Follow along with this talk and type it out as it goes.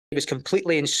was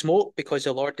completely in smoke because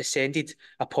the Lord descended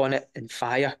upon it in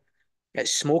fire.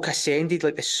 Its smoke ascended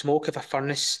like the smoke of a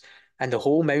furnace, and the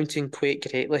whole mountain quaked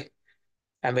greatly.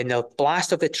 And when the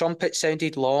blast of the trumpet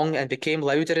sounded long and became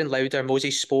louder and louder,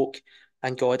 Moses spoke,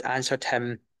 and God answered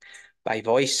him by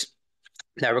voice.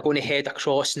 Now we're going to head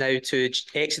across now to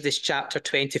Exodus chapter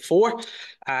 24.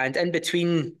 And in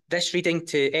between this reading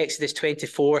to Exodus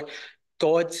 24,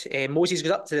 Moses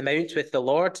goes up to the mount with the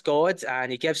Lord God,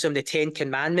 and he gives him the Ten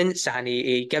Commandments, and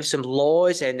he gives him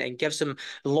laws and gives him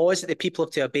laws that the people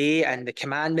have to obey, and the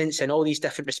commandments and all these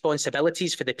different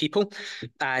responsibilities for the people.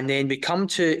 And then we come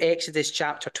to Exodus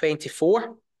chapter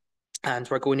 24. And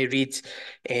we're going to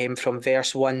read from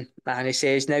verse 1. And it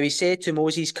says, Now he said to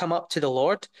Moses, Come up to the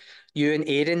Lord, you and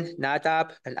Aaron,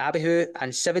 Nadab and Abihu,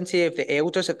 and 70 of the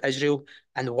elders of Israel,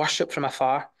 and worship from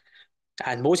afar.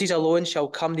 And Moses alone shall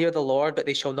come near the Lord, but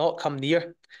they shall not come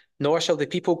near, nor shall the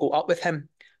people go up with him.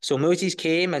 So Moses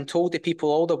came and told the people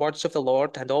all the words of the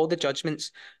Lord and all the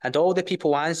judgments. And all the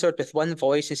people answered with one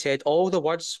voice and said, All the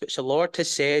words which the Lord has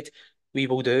said, we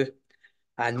will do.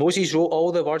 And Moses wrote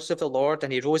all the words of the Lord,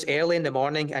 and he rose early in the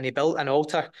morning, and he built an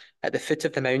altar at the foot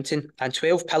of the mountain, and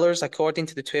 12 pillars according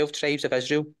to the 12 tribes of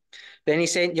Israel. Then he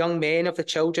sent young men of the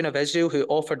children of Israel who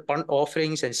offered burnt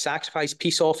offerings and sacrificed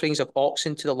peace offerings of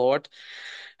oxen to the Lord.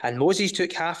 And Moses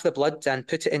took half the blood and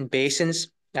put it in basins,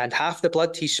 and half the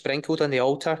blood he sprinkled on the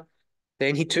altar.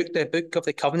 Then he took the book of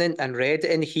the covenant and read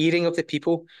it in the hearing of the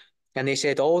people. And they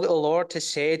said, All that the Lord has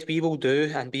said we will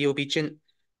do, and be obedient.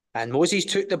 And Moses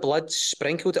took the blood,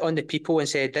 sprinkled it on the people, and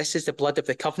said, This is the blood of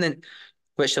the covenant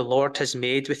which the Lord has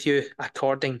made with you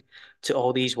according to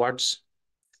all these words.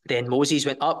 Then Moses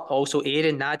went up, also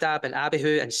Aaron, Nadab, and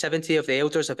Abihu, and 70 of the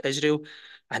elders of Israel,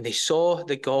 and they saw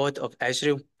the God of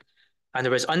Israel. And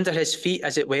there was under his feet,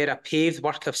 as it were, a paved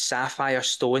work of sapphire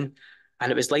stone,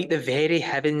 and it was like the very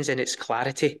heavens in its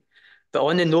clarity. But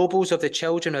on the nobles of the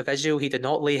children of Israel he did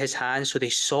not lay his hand, so they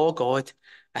saw God,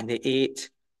 and they ate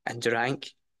and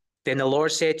drank. Then the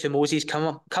Lord said to Moses,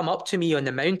 come up to me on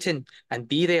the mountain and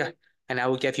be there, and I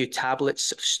will give you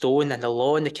tablets of stone and the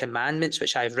law and the commandments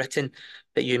which I have written,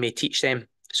 that you may teach them.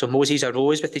 So Moses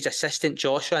arose with his assistant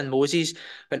Joshua, and Moses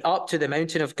went up to the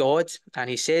mountain of God, and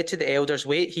he said to the elders,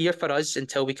 Wait here for us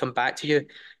until we come back to you.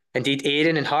 Indeed,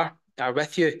 Aaron and Hur are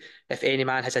with you. If any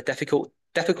man has a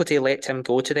difficulty, let him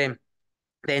go to them.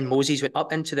 Then Moses went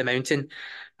up into the mountain,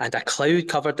 and a cloud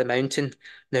covered the mountain.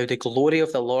 Now the glory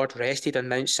of the Lord rested on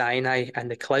Mount Sinai, and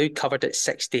the cloud covered it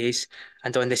 6 days.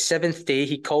 And on the seventh day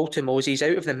he called to Moses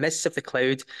out of the midst of the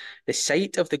cloud. The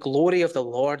sight of the glory of the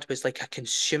Lord was like a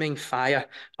consuming fire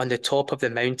on the top of the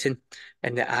mountain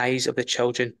in the eyes of the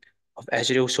children of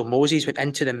Israel. So Moses went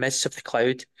into the midst of the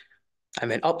cloud and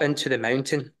went up into the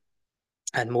mountain,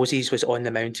 and Moses was on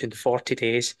the mountain 40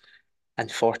 days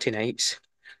and 40 nights.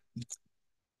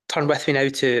 Turn with me now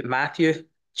to Matthew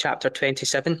chapter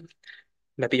 27.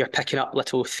 Maybe you're picking up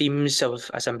little themes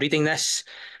of as I'm reading this.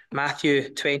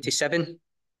 Matthew 27.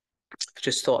 I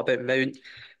just thought about Mount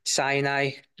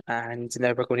Sinai, and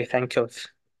now we're going to think of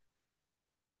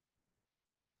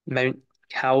Mount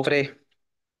Calvary.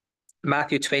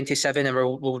 Matthew 27, and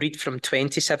we'll read from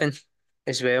 27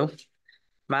 as well.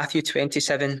 Matthew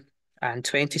 27 and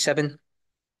 27.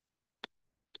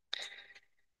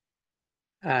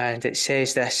 And it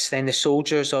says this, Then the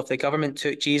soldiers of the government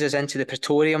took Jesus into the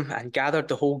praetorium and gathered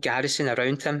the whole garrison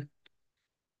around him.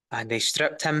 And they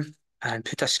stripped him and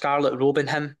put a scarlet robe on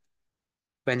him.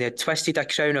 When they had twisted a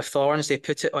crown of thorns, they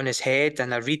put it on his head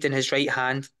and a reed in his right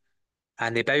hand.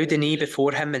 And they bowed the knee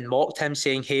before him and mocked him,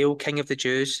 saying, Hail, King of the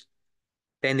Jews.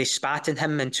 Then they spat on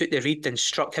him and took the reed and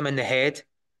struck him on the head.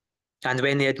 And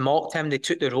when they had mocked him, they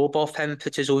took the robe off him,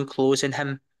 put his own clothes on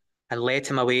him, and led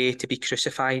him away to be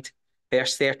crucified.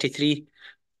 Verse 33.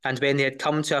 And when they had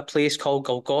come to a place called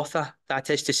Golgotha, that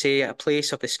is to say, a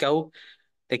place of the skull,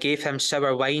 they gave him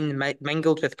sour wine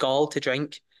mingled with gall to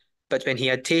drink. But when he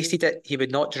had tasted it, he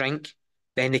would not drink.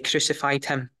 Then they crucified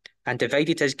him and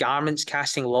divided his garments,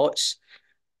 casting lots,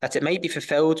 that it might be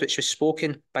fulfilled which was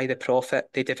spoken by the prophet.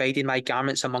 They divided my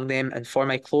garments among them, and for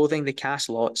my clothing they cast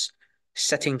lots.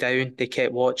 Sitting down, they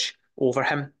kept watch over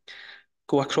him.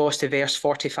 Go across to verse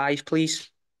 45, please.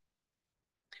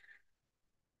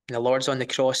 And the Lord's on the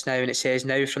cross now, and it says,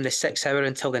 Now from the 6th hour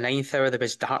until the 9th hour there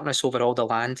was darkness over all the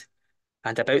land.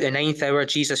 And about the 9th hour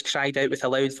Jesus cried out with a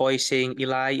loud voice, saying,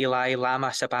 Eli, Eli,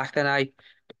 lama sabachthani.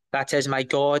 That is, my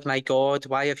God,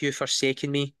 why have you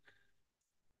forsaken me?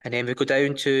 And then we go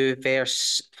down to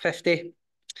verse 50.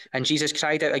 And Jesus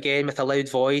cried out again with a loud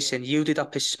voice and yielded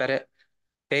up his spirit.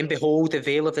 Then behold, the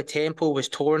veil of the temple was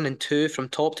torn in two from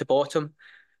top to bottom,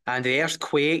 And the earth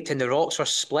quaked, and the rocks were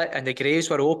split, and the graves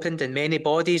were opened, and many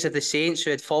bodies of the saints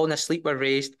who had fallen asleep were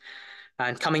raised.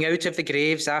 And coming out of the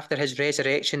graves after his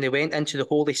resurrection, they went into the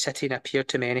holy city and appeared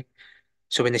to many.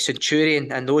 So when the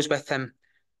centurion and those with him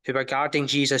who were guarding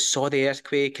Jesus saw the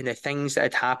earthquake and the things that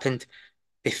had happened,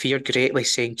 they feared greatly,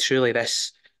 saying, Truly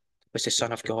this was the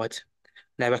Son of God.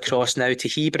 Now across now to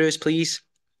Hebrews, please.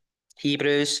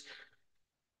 Hebrews,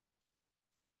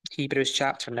 Hebrews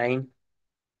chapter 9.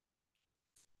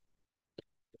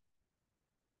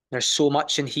 There's so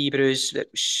much in Hebrews that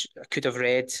I could have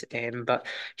read, but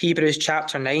Hebrews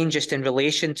chapter 9, just in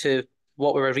relation to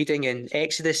what we were reading in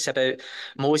Exodus about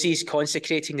Moses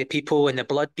consecrating the people and the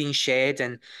blood being shed,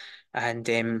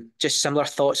 and just similar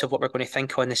thoughts of what we're going to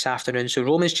think on this afternoon. So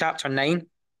Romans chapter 9,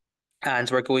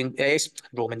 and we're going, Hebrews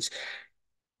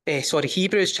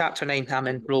chapter 9, I'm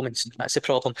in Romans, that's the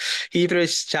problem.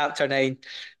 Hebrews chapter 9,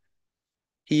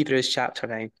 Hebrews chapter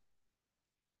 9,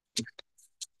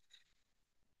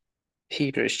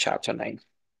 Hebrews chapter 9,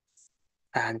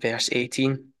 and verse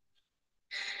 18.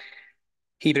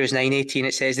 Hebrews 9:18,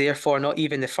 it says, Therefore not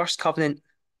even the first covenant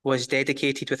was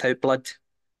dedicated without blood.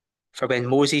 For when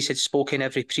Moses had spoken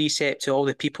every precept to all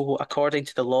the people according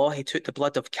to the law, he took the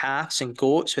blood of calves and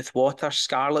goats with water,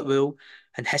 scarlet wool,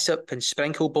 and hyssop, and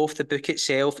sprinkled both the book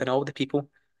itself and all the people,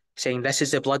 saying, This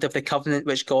is the blood of the covenant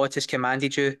which God has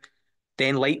commanded you.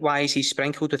 Then likewise he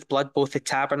sprinkled with blood both the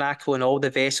tabernacle and all the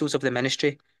vessels of the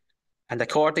ministry. And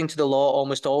according to the law,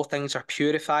 almost all things are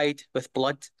purified with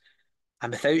blood,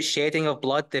 and without shedding of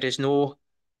blood there is no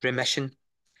remission.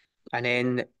 And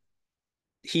then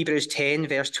Hebrews 10,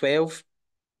 verse 12,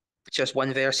 just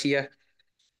one verse here.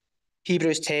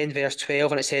 Hebrews 10, verse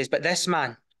 12, and it says, But this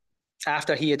man,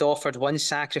 after he had offered one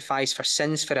sacrifice for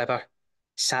sins forever,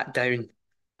 sat down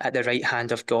at the right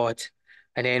hand of God.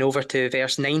 And then over to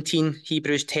verse 19,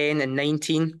 Hebrews 10 and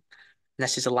 19. And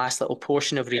this is the last little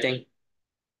portion of reading.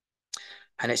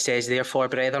 And it says, Therefore,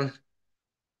 brethren,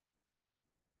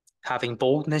 having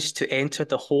boldness to enter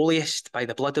the holiest by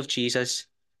the blood of Jesus,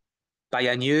 by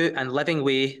a new and living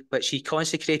way which he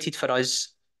consecrated for us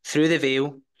through the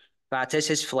veil, that is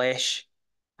his flesh,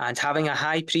 and having a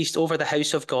high priest over the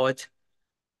house of God,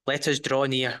 let us draw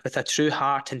near with a true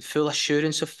heart and full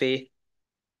assurance of faith,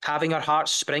 having our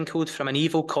hearts sprinkled from an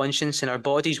evil conscience and our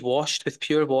bodies washed with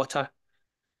pure water.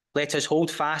 Let us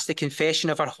hold fast the confession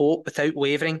of our hope without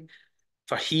wavering,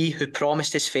 for he who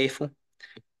promised is faithful.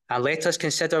 And let us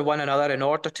consider one another in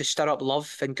order to stir up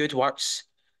love and good works,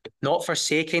 not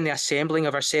forsaking the assembling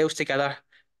of ourselves together,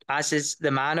 as is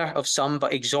the manner of some,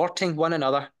 but exhorting one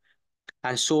another,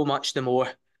 and so much the more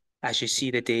as you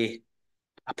see the day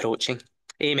approaching.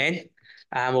 Amen.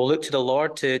 And we'll look to the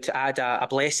Lord to add a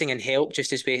blessing and help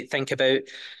just as we think about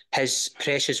his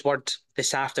precious word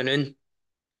this afternoon.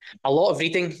 A lot of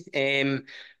reading,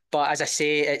 but as I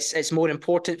say, it's more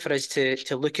important for us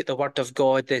to look at the word of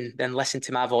God than listen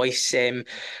to my voice.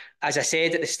 As I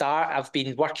said at the start, I've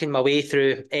been working my way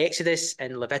through Exodus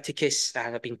and Leviticus,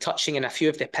 and I've been touching in a few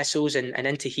of the epistles and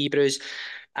into Hebrews,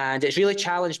 and it's really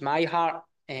challenged my heart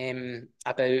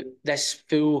about this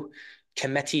full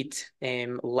committed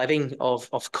living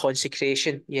of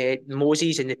consecration. Yeah,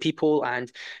 Moses and the people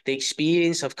and the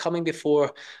experience of coming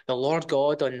before the Lord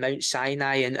God on Mount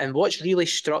Sinai. And what's really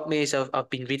struck me as I've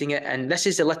been reading it, and this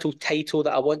is the little title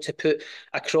that I want to put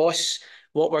across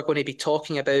what we're going to be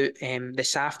talking about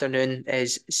this afternoon,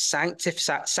 is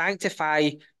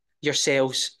sanctify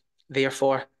yourselves,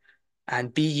 therefore,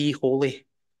 and be ye holy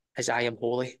as I am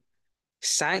holy.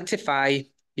 Sanctify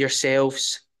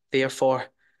yourselves, therefore,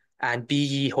 and be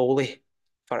ye holy,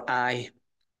 for I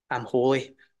am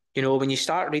holy. You know, when you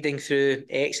start reading through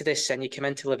Exodus and you come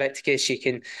into Leviticus, you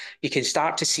can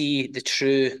start to see the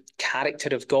true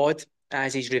character of God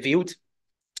as he's revealed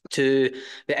to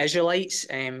the Israelites.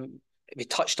 We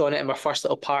touched on it in our first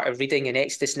little part of reading in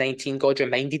Exodus 19. God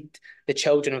reminded the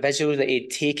children of Israel that he'd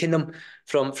taken them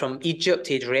from Egypt.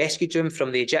 He'd rescued them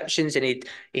from the Egyptians, and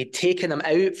he'd taken them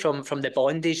out from the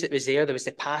bondage that was there. There was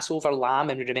the Passover lamb,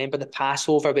 and we remember the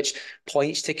Passover, which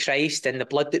points to Christ, and the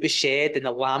blood that was shed, and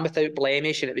the lamb without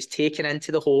blemish, and it was taken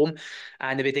into the home,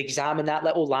 and they would examine that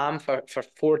little lamb for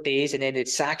 4 days, and then they'd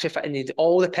sacrifice, and they'd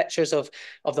all the pictures of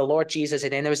the Lord Jesus.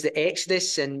 And then there was the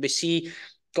Exodus, and we see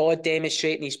God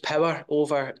demonstrating his power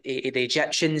over the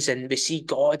Egyptians, and we see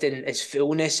God in his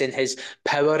fullness and his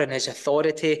power and his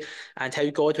authority, and how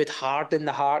God would harden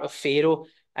the heart of Pharaoh,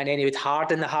 and then he would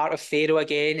harden the heart of Pharaoh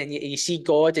again. And you see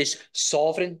God is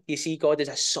sovereign. You see God is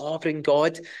a sovereign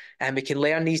God, and we can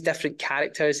learn these different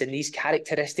characters and these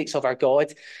characteristics of our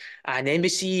God. And then we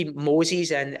see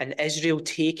Moses and Israel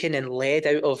taken and led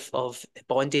out of the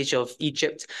bondage of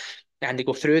Egypt. and they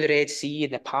go through the Red Sea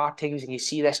and the partings, and you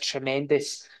see this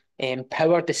tremendous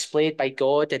power displayed by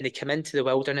God, and they come into the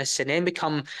wilderness, and then we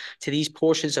come to these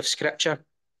portions of Scripture.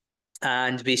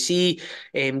 And we see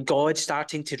God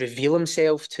starting to reveal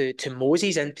himself to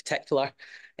Moses in particular.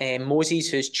 Moses,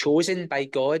 who's chosen by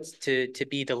God to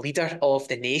be the leader of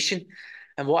the nation.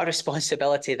 And what a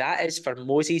responsibility that is for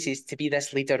Moses, is to be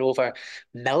this leader over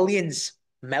millions,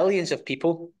 millions of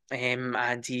people.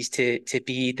 And he's to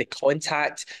be the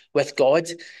contact with God.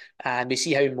 And we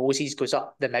see how Moses goes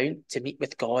up the mount to meet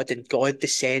with God, and God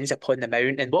descends upon the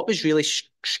mount. And what was really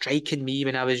striking me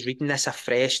when I was reading this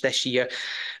afresh this year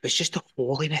was just the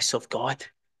holiness of God.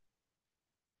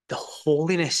 The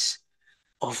holiness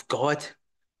of God.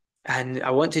 And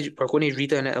we're going to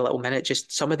read in it a little minute,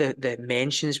 just some of the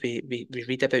mentions we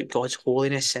read about God's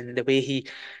holiness and the way he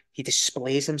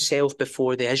displays himself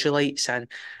before the Israelites, and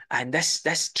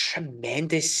this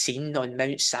tremendous scene on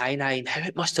Mount Sinai, and how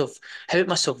it must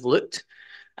have looked,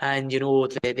 and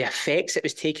the effects that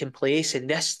was taking place in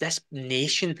this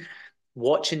nation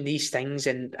watching these things,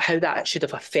 and how that should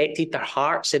have affected their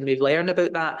hearts. And we learn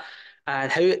about that,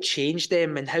 and how it changed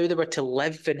them, and how they were to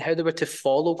live, and how they were to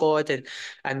follow God.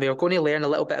 And we're going to learn a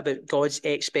little bit about God's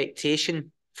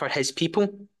expectation for his people.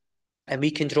 And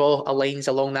we can draw a lines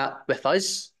along that with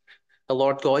us. The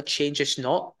Lord God changes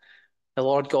not. The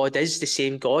Lord God is the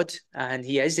same God, and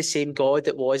he is the same God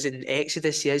that was in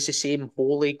Exodus. He is the same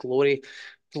holy,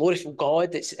 gloriful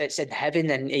God that's in heaven,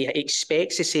 and he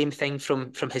expects the same thing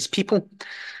from his people.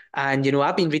 And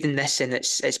I've been reading this, and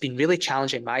it's been really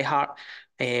challenging my heart.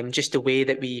 Just the way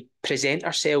that we present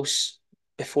ourselves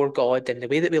before God, and the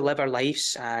way that we live our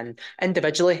lives, and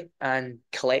individually and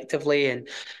collectively.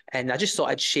 And I just thought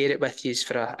I'd share it with you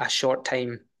for a short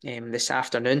time this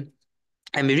afternoon.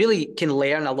 And we really can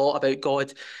learn a lot about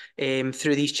God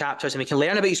through these chapters, and we can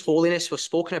learn about his holiness. We've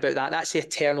spoken about that. That's the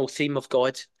eternal theme of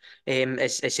God,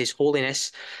 is his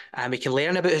holiness. And we can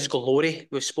learn about his glory.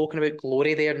 We've spoken about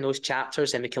glory there in those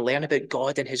chapters, and we can learn about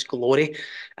God and his glory.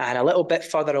 And a little bit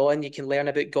further on, you can learn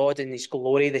about God and his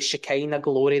glory, the Shekinah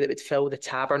glory that would fill the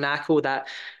tabernacle, that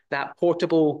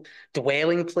portable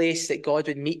dwelling place that God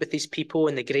would meet with his people,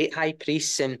 and the great high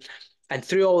priests. And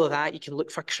through all of that, you can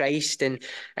look for Christ, and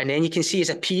then you can see his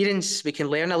appearance. We can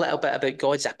learn a little bit about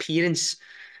God's appearance.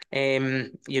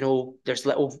 There's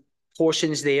little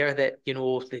portions there that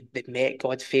that met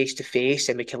God face to face,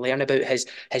 and we can learn about his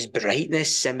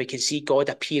brightness, and we can see God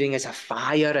appearing as a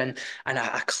fire, and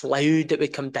a cloud that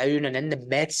would come down, and in the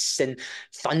midst, and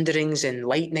thunderings and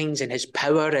lightnings, and his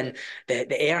power, and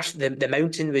the earth, the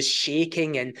mountain was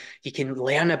shaking. And you can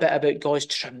learn a bit about God's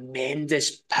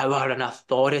tremendous power and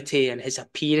authority and his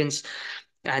appearance.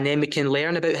 And then we can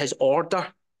learn about his order,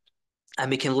 and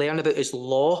we can learn about his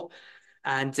law,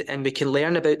 and we can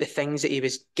learn about the things that he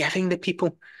was giving the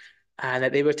people, and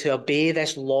that they were to obey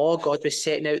this law. God was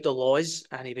setting out the laws,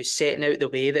 and he was setting out the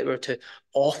way that we were to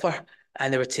offer,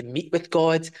 and they were to meet with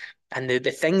God, and the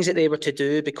things that they were to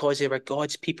do because they were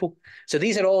God's people. So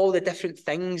these are all the different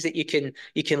things that you can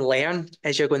learn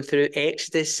as you're going through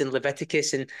Exodus and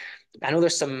Leviticus. And I know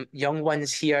there's some young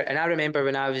ones here, and I remember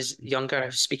when I was younger, I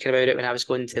was speaking about it when I was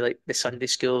going to like the Sunday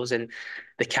schools and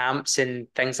the camps and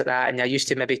things like that. And I used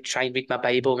to maybe try and read my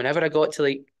Bible. Whenever I got to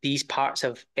like these parts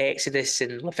of Exodus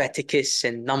and Leviticus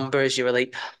and Numbers, you were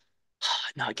like, "Oh,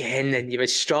 not again," and you would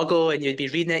struggle, and you'd be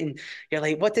reading it, and you're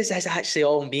like, what does this actually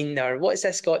all mean? Or what's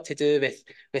this got to do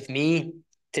with me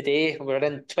today? We're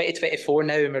in 2024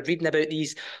 now, and we're reading about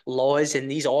these laws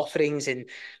and these offerings and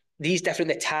these different,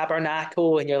 the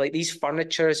tabernacle, and you're like, these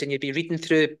furnitures, and you'd be reading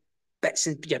through bits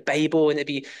in your Bible, and it'd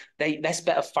be like, this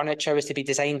bit of furniture was to be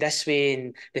designed this way,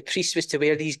 and the priest was to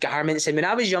wear these garments. And when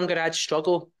I was younger, I'd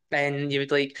struggle, and you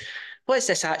would like, what's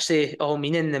this actually all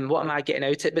meaning, and what am I getting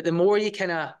out of it? But the more you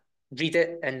kind of read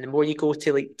it, and the more you go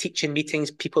to like teaching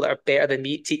meetings, people that are better than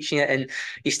me teaching it, and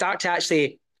you start to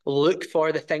actually look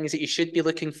for the things that you should be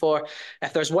looking for.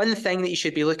 If there's one thing that you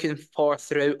should be looking for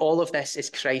throughout all of this, is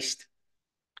Christ.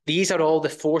 These are all the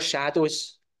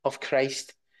foreshadows of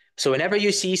Christ. So whenever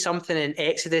you see something in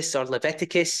Exodus or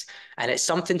Leviticus, and it's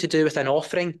something to do with an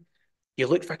offering, you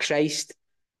look for Christ.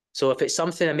 So if it's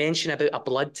something I mention about a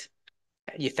blood,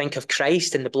 you think of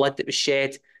Christ and the blood that was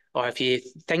shed. Or if you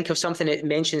think of something that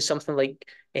mentions something like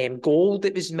gold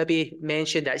that was maybe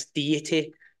mentioned, that's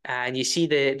deity. And you see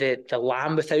the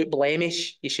lamb without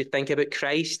blemish, you should think about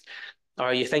Christ.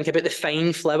 Or you think about the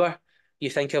fine flour, you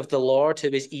think of the Lord who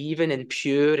is even and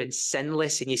pure and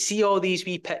sinless. And you see all these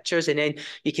wee pictures, and then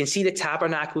you can see the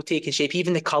tabernacle taking shape,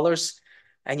 even the colours.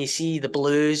 and you see the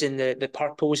blues and the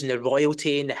purples and the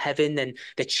royalty and the heaven and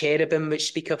the cherubim which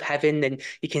speak of heaven, and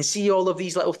you can see all of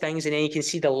these little things, and then you can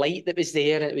see the light that was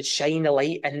there, and it would shine the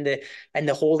light in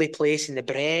the holy place, and the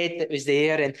bread that was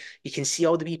there, and you can see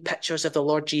all the wee pictures of the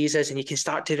Lord Jesus, and you can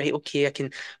start to write, okay, I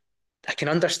can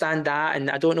understand that. And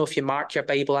I don't know if you mark your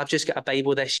Bible. I've just got a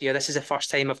Bible this year. This is the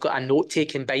first time I've got a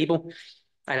note-taking Bible,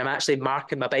 and I'm actually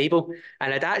marking my Bible.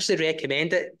 And I'd actually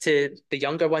recommend it to the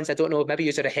younger ones. I don't know, maybe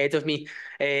you're ahead of me,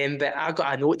 but I've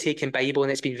got a note-taking Bible,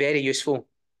 and it's been very useful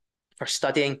for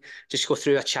studying. Just go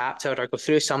through a chapter or go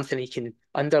through something, you can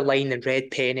underline in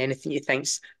red pen anything you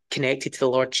think's connected to the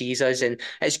Lord Jesus, and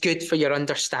it's good for your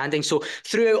understanding. So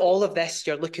throughout all of this,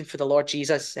 you're looking for the Lord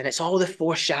Jesus, and it's all the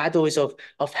foreshadows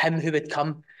of him who would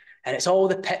come, and it's all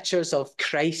the pictures of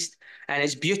Christ, and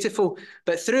it's beautiful.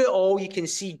 But through it all, you can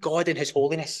see God in his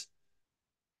holiness,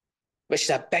 which is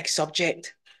a big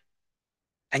subject.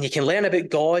 And you can learn about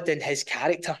God and his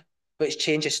character, which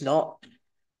changes not.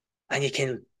 And you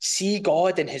can see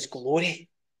God in his glory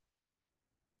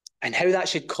and how that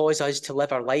should cause us to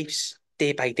live our lives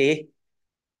day by day.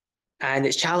 And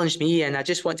it's challenged me, and I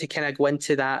just want to kind of go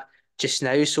into that just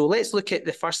now. So let's look at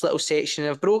the first little section.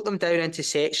 I've broke them down into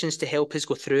sections to help us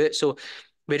go through it. So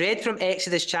we read from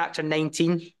Exodus chapter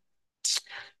 19,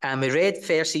 and we read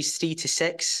verses 3 to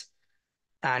 6.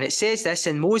 And it says this,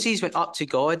 and Moses went up to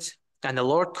God, and the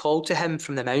Lord called to him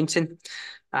from the mountain.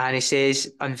 And he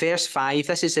says, on verse 5,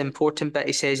 this is the important bit,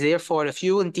 he says, therefore, if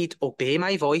you will indeed obey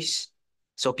my voice,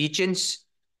 it's obedience,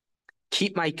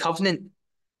 keep my covenant,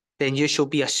 then you shall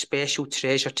be a special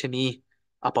treasure to me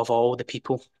above all the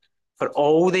people. For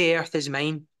all the earth is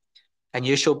mine, and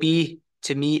you shall be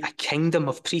to me a kingdom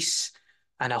of priests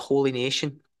and a holy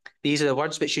nation. These are the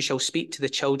words which you shall speak to the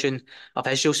children of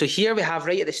Israel. So here we have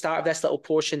right at the start of this little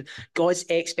portion, God's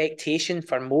expectation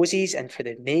for Moses and for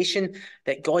the nation,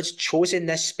 that God's chosen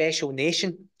this special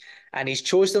nation. And he's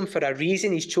chosen them for a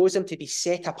reason. He's chosen them to be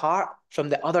set apart from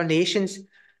the other nations.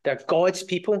 They're God's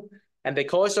people. And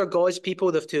because they're God's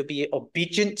people, they have to be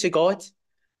obedient to God.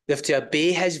 They have to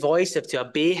obey his voice. They have to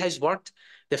obey his word.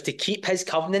 They have to keep his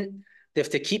covenant. They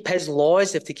have to keep his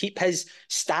laws. They have to keep his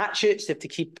statutes. They have to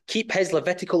keep his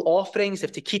Levitical offerings. They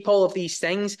have to keep all of these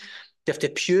things. They have to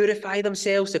purify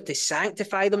themselves. They have to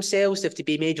sanctify themselves. They have to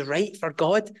be made right for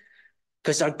God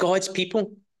because they're God's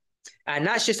people. And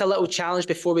that's just a little challenge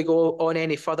before we go on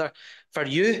any further for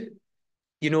you.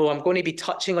 You know, I'm going to be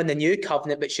touching on the new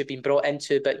covenant which you've been brought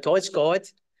into, but God's God.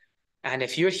 And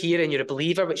if you're here and you're a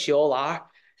believer, which you all are,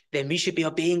 then we should be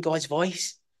obeying God's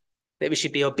voice, that we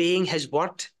should be obeying his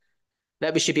word,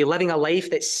 that we should be living a life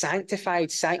that's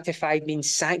sanctified. Sanctified means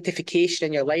sanctification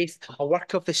in your life, a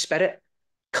work of the Spirit,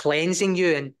 cleansing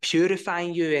you and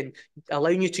purifying you and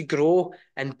allowing you to grow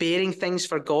and bearing things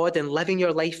for God and living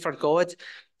your life for God.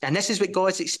 And this is what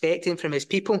God's expecting from his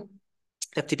people.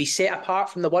 They have to be set apart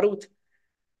from the world.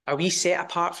 Are we set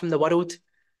apart from the world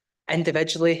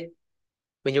individually?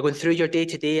 When you're going through your day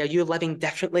to day, are you living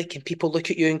differently? Can people look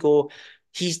at you and go,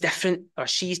 he's different or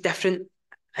she's different?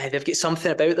 They've got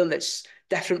something about them that's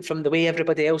different from the way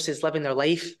everybody else is living their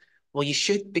life. Well, you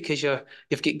should, because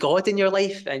you've got God in your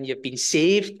life and you've been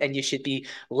saved, and you should be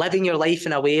living your life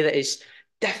in a way that is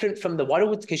different from the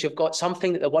world, because you've got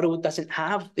something that the world doesn't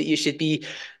have, that you should be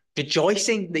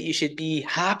rejoicing, that you should be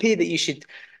happy, that you should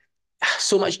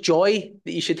so much joy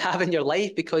that you should have in your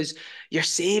life because you're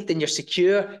saved and you're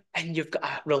secure and you've got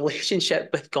a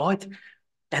relationship with God.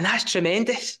 And that's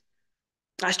tremendous.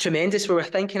 That's tremendous. We were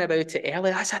thinking about it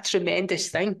earlier. That's a tremendous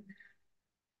thing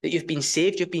that you've been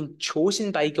saved. You've been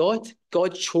chosen by God.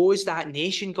 God chose that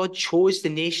nation. God chose the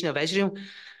nation of Israel.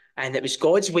 And it was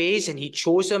God's ways, and he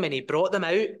chose them and he brought them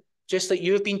out. Just like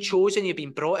you've been chosen, you've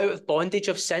been brought out of bondage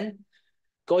of sin.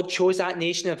 God chose that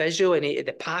nation of Israel, and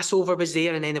the Passover was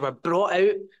there, and then they were brought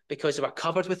out because they were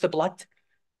covered with the blood,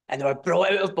 and they were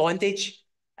brought out of bondage,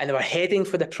 and they were heading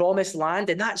for the promised land.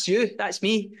 And that's you, that's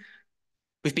me.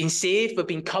 We've been saved, we've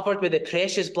been covered with the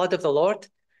precious blood of the Lord.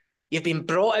 You've been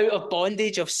brought out of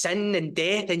bondage of sin and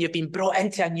death, and you've been brought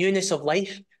into a newness of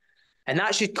life. And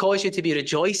that should cause you to be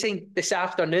rejoicing this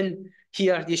afternoon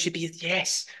here. You should be,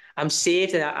 yes, I'm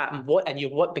saved, and I'm what, and you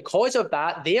want, because of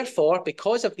that, therefore,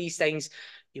 because of these things,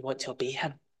 you want to obey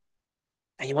him,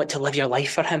 and you want to live your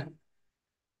life for him,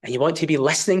 and you want to be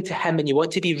listening to him, and you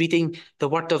want to be reading the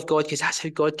word of God, because that's how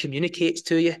God communicates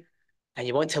to you. And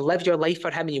you want to live your life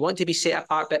for him, and you want to be set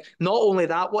apart. But not only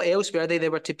that, what else were they? They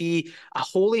were to be a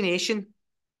holy nation,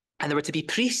 and they were to be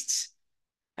priests.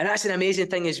 And that's an amazing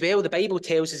thing as well. The Bible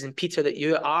tells us in Peter that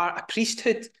you are a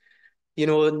priesthood, you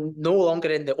know, no longer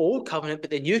in the old covenant,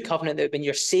 but the new covenant, that when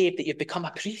you're saved, that you've become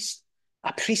a priest.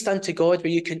 A priest unto God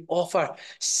where you can offer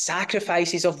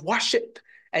sacrifices of worship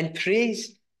and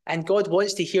praise. And God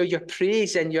wants to hear your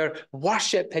praise and your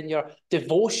worship and your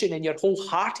devotion and your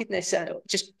wholeheartedness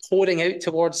just pouring out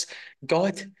towards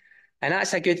God. And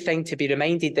that's a good thing to be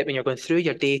reminded that when you're going through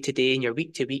your day to day and your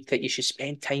week to week, that you should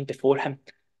spend time before Him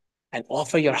and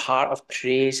offer your heart of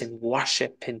praise and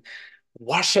worship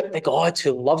the God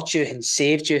who loved you and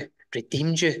saved you,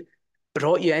 redeemed you,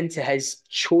 brought you into His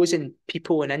chosen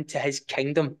people and into His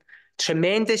kingdom.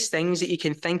 Tremendous things that you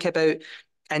can think about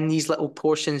in these little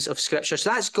portions of Scripture. So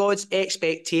that's God's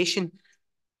expectation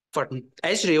for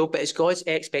Israel, but it's God's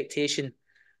expectation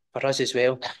for us as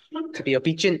well to be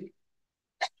obedient,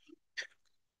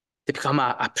 to become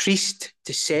a priest,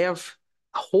 to serve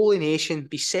a holy nation,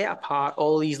 be set apart,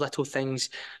 all these little things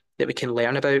that we can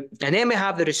learn about. And then we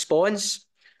have the response.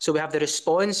 So we have the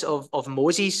response of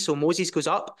Moses. So Moses goes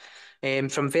up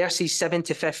from verses 7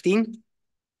 to 15.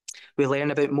 We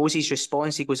learn about Moses'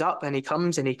 response. He goes up and he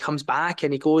comes back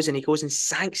and he goes and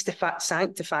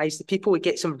sanctifies the people. He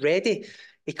gets them ready.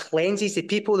 He cleanses the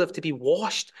people. They have to be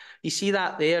washed. You see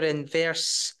that there in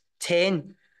verse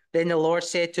 10. Then the Lord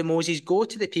said to Moses, go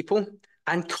to the people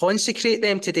and consecrate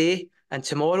them today and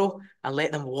tomorrow and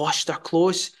let them wash their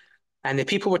clothes. And the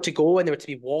people were to go and they were to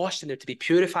be washed and they were to be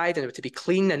purified and they were to be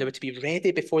clean and they were to be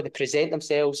ready before they present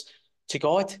themselves to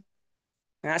God.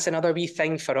 And that's another wee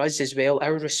thing for us as well,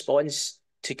 our response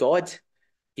to God.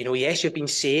 You know, yes, you've been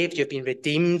saved, you've been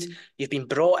redeemed, you've been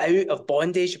brought out of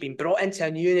bondage, you've been brought into a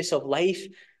newness of life,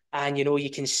 and you know, you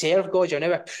can serve God, you're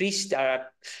now a priest,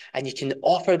 and you can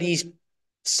offer these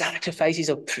sacrifices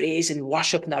of praise and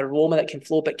worship and aroma that can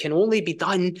flow, but can only be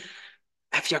done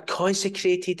if you're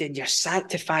consecrated and you're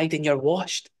sanctified and you're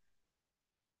washed.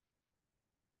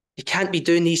 You can't be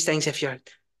doing these things if you're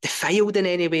defiled in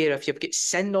any way or if you've got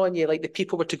sin on you, like the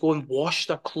people were to go and wash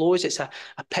their clothes. It's a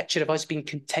picture of us being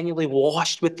continually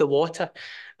washed with the water,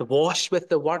 washed with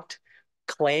the word,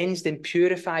 cleansed and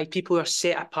purified. People are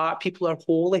set apart. People are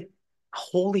holy, a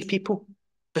holy people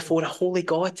before a holy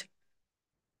God.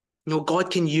 You know, God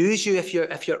can use you if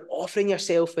you're offering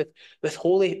yourself with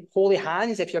holy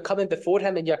hands, if you're coming before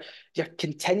Him and you're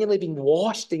continually being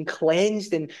washed and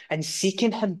cleansed and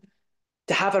seeking Him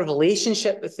to have a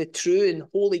relationship with the true and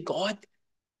holy God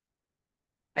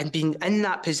and being in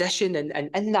that position and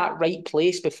in that right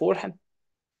place before Him.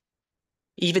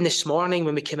 Even this morning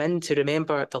when we come in to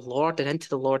remember the Lord and into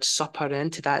the Lord's Supper and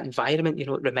into that environment, you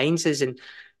know, it reminds us in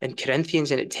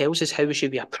Corinthians and it tells us how we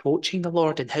should be approaching the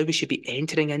Lord and how we should be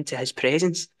entering into His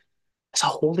presence. It's a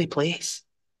holy place.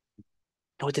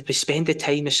 You know, did we spend the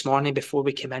time this morning before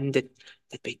we came in? Did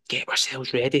we get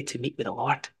ourselves ready to meet with the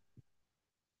Lord?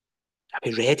 Are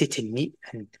we ready to meet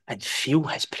and feel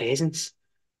His presence?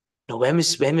 You know, when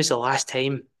was the last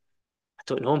time? I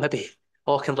don't know, maybe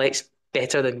Auchinleck's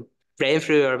better than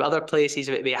Renfrew or other places,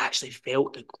 but we actually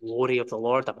felt the glory of the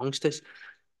Lord amongst us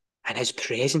and His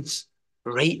presence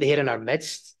right there in our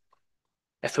midst.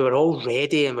 If we were all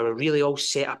ready and we were really all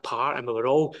set apart and we were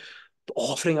all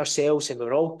offering ourselves and we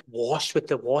were all washed with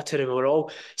the water and we were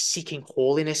all seeking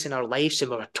holiness in our lives and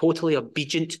we were totally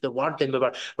obedient to the word and we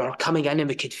were coming in and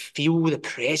we could feel the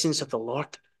presence of the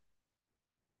Lord.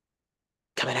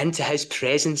 Coming into His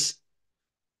presence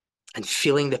and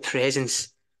feeling the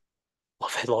presence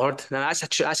of the Lord. Now that's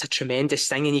a tremendous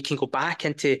thing, and you can go back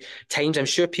into times. I'm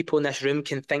sure people in this room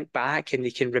can think back and they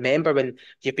can remember when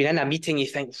you've been in a meeting. You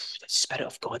think the Spirit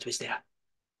of God was there,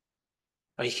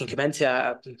 or you can come into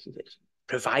a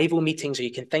revival meetings, or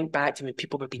you can think back to when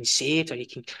people were being saved, or you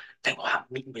can think, "Oh,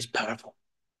 that meeting was powerful.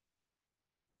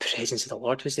 The presence of the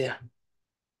Lord was there."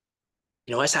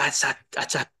 You know, it's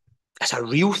a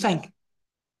real thing.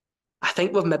 I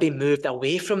think we've maybe moved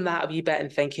away from that a wee bit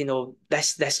and think, you know,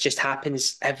 this just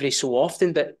happens every so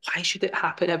often, but why should it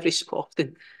happen every so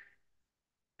often?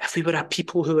 If we were a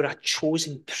people who were a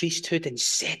chosen priesthood and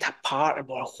set apart and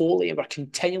were holy and were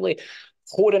continually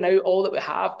pouring out all that we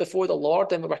have before the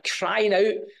Lord and we were crying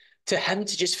out to Him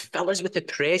to just fill us with the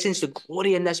presence, the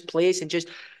glory in this place, and just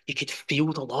you could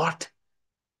feel the Lord.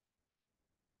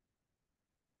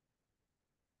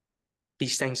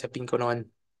 These things have been going on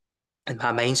in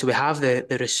my mind. So we have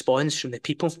the response from the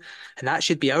people, and that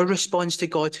should be our response to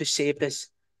God who saved us.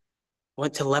 We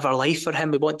want to live our life for Him.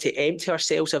 We want to empty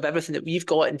ourselves of everything that we've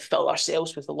got and fill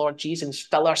ourselves with the Lord Jesus,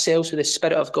 fill ourselves with the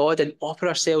Spirit of God and offer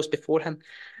ourselves before Him.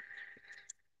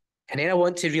 And then I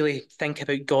want to really think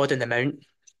about God on the Mount,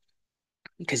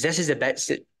 because this is the bits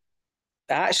that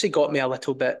actually got me a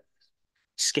little bit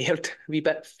scared, a wee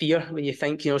bit fear when you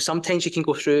think, you know, sometimes you can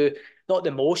go through, not the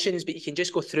motions, but you can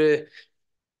just go through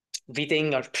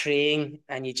reading or praying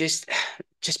and you just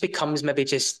becomes maybe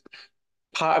just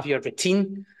part of your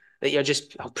routine, that you're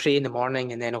just, I'll pray in the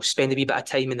morning and then I'll spend a wee bit of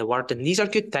time in the Word. And these are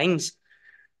good things.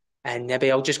 And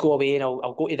maybe I'll just go away and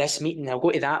I'll go to this meeting, I'll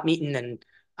go to that meeting, and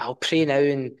I'll pray now.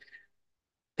 And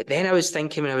but then I was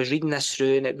thinking when I was reading this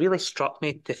through, and it really struck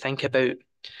me to think about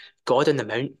God on the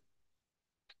Mount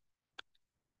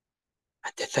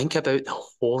and to think about the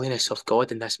holiness of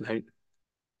God in this mount.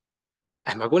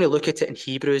 And we're going to look at it in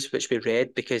Hebrews, which we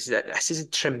read, because this is a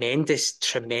tremendous,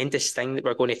 tremendous thing that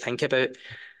we're going to think about.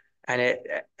 And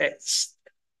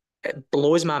it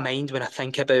blows my mind when I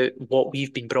think about what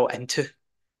we've been brought into.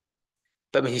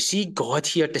 But when you see God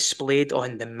here displayed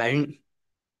on the mount,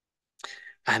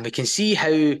 and we can see how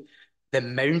the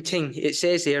mounting, it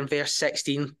says there in verse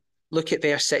 16, look at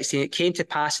verse 16, it came to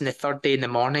pass in the third day in the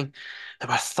morning, there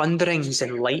were thunderings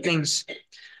and lightnings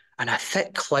and a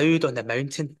thick cloud on the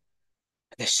mountain.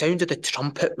 The sound of the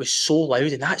trumpet was so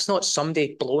loud, and that's not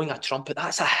somebody blowing a trumpet,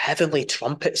 that's a heavenly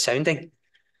trumpet sounding.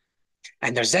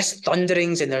 And there's this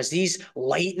thunderings and there's these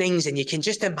lightnings, and you can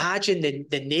just imagine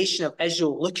the nation of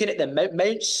Israel looking at the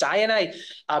Mount Sinai,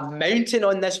 a mountain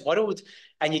on this world,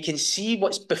 and you can see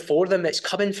what's before them. It's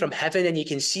coming from heaven, and you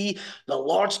can see the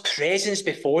Lord's presence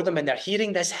before them, and they're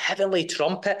hearing this heavenly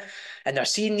trumpet, and they're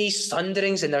seeing these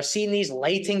thunderings, and they're seeing these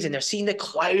lightings, and they're seeing the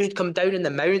cloud come down in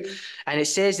the mount. And it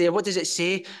says there, what does it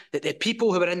say? That the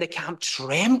people who were in the camp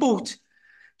trembled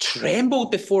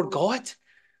before God.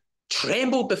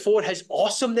 Trembled before his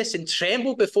awesomeness, and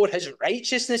trembled before his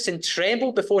righteousness, and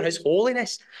trembled before his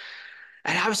holiness.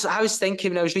 And I was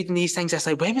thinking when I was reading these things, I was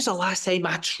like, when was the last time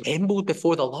I trembled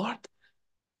before the Lord?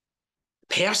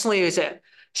 Personally,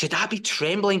 should I be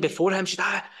trembling before him? Should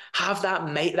I have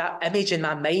that image in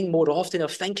my mind more often of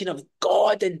thinking of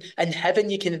God and heaven?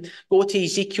 You can go to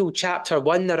Ezekiel chapter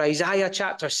 1 or Isaiah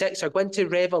chapter 6 or go into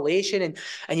Revelation,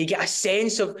 and you get a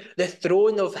sense of the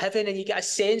throne of heaven, and you get a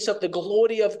sense of the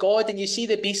glory of God, and you see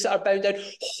the beasts that are bowed down.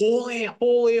 Holy,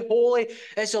 holy, holy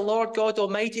is the Lord God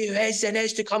Almighty, who is and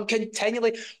is to come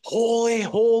continually. Holy,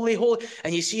 holy, holy.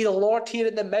 And you see the Lord here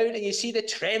in the mount, and you see the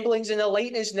tremblings and the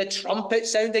lightnings and the trumpet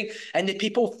sounding and the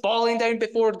people falling down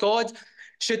before God.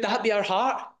 Should that be our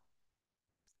heart?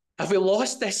 Have we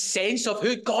lost this sense of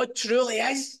who God truly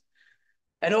is?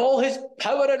 And all his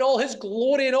power and all his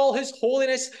glory and all his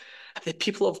holiness? Have the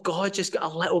people of God just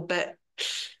got a little bit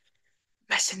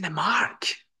missing the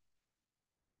mark?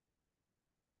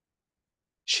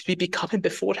 Should we be coming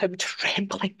before him,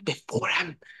 trembling before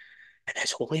him in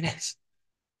his holiness?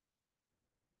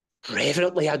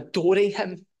 Reverently adoring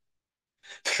him,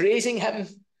 praising him.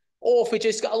 Oh, if we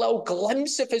just got a little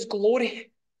glimpse of his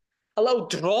glory, a little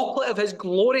droplet of his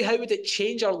glory, how would it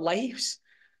change our lives?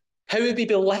 How would we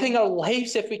be living our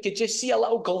lives if we could just see a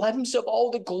little glimpse of all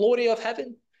the glory of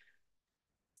heaven?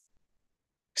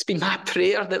 It's been my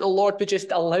prayer that the Lord would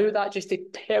just allow that just to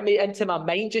permeate into my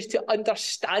mind, just to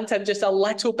understand him just a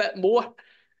little bit more,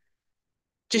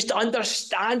 just to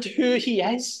understand who he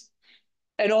is.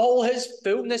 In all his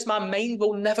fullness, my mind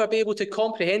will never be able to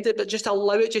comprehend it, but just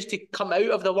allow it just to come out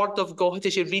of the word of God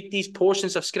as you read these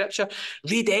portions of scripture.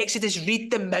 Read Exodus, read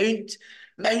the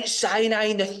Mount Sinai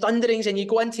and the thunderings, and you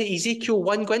go into Ezekiel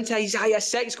 1, go into Isaiah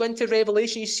 6, go into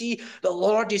Revelation, you see the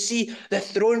Lord, you see the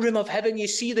throne room of heaven, you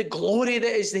see the glory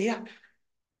that is there.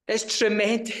 It's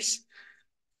tremendous.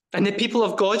 And the people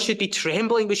of God should be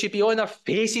trembling. We should be on our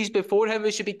faces before him.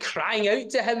 We should be crying out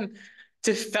to him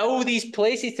to fill these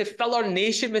places, to fill our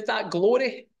nation with that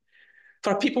glory,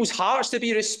 for people's hearts to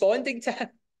be responding to him,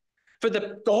 for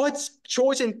the God's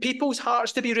chosen people's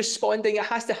hearts to be responding. It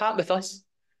has to happen with us. It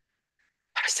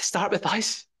has to start with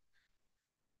us.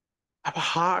 Our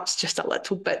hearts just a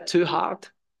little bit too hard.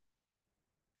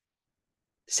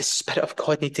 Does the Spirit of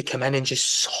God need to come in and just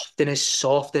soften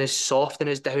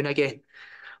us down again?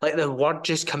 Let the word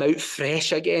just come out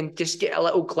fresh again. Just get a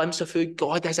little glimpse of who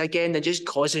God is again, and just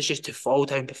cause us just to fall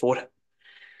down before him.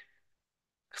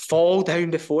 Fall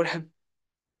down before him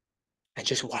and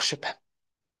just worship him.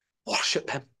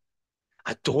 Worship him.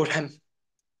 Adore him.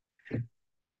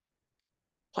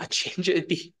 What a change it would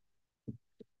be.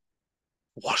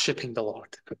 Worshipping the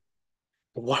Lord.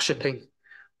 Worshipping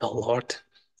the Lord.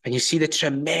 And you see the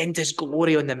tremendous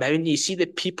glory on the mountain. You see the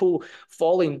people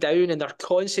falling down and they're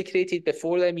consecrated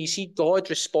before them. You see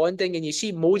God responding, and you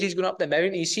see Moses going up the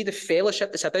mountain. You see the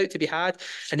fellowship that's about to be had.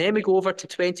 And then we go over to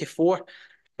 24.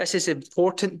 This is the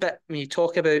important bit when you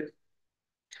talk about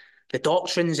the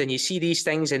doctrines and you see these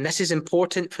things. And this is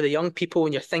important for the young people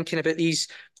when you're thinking about these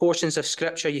portions of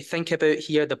scripture. You think about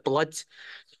here the blood.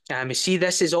 You see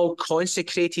this is all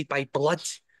consecrated by blood.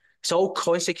 It's all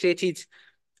consecrated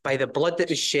by the blood that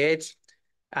was shed.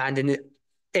 And in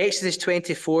Exodus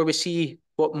 24, we see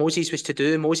what Moses was to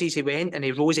do. Moses, he went and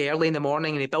he rose early in the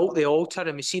morning and he built the altar,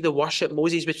 and we see the worship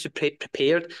Moses was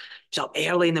prepared. He's up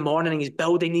early in the morning and he's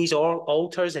building these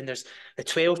altars, and there's the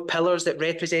 12 pillars that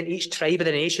represent each tribe of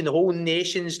the nation. The whole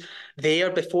nation's there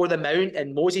before the mount,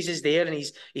 and Moses is there and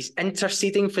he's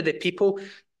interceding for the people.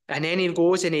 And then he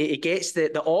goes and he gets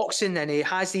the oxen, and he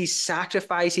has these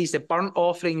sacrifices, the burnt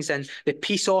offerings and the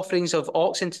peace offerings of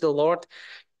oxen to the Lord.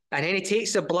 And then he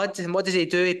takes the blood, and what does he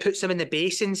do? He puts them in the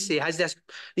basins. He has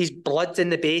these bloods in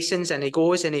the basins, and he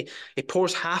goes and he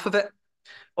pours half of it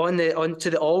onto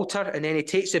the altar, and then he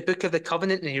takes the book of the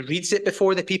covenant and he reads it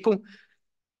before the people.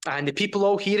 And the people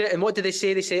all hear it. And what do they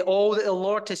say? They say, all that the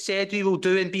Lord has said we will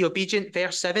do and be obedient.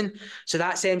 Verse 7. So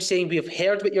that's them saying, we have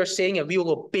heard what you're saying and we will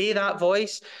obey that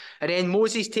voice. And then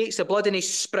Moses takes the blood and he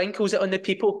sprinkles it on the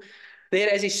people. There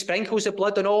it is, he sprinkles the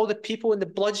blood on all the people, and the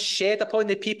blood's shed upon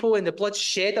the people, and the blood's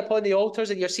shed upon the altars.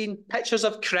 And you're seeing pictures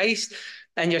of Christ,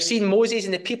 and you're seeing Moses,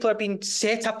 and the people are being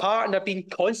set apart, and they're being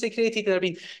consecrated, and they're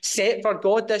being set for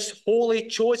God. This holy,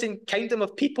 chosen kingdom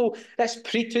of people, this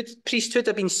priesthood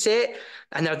have been set,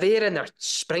 and they're there, and they're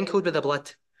sprinkled with the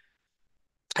blood,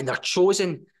 and they're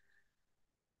chosen.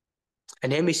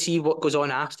 And then we see what goes on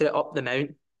after it up the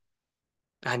mount.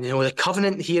 And the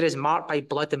covenant here is marked by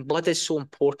blood, and blood is so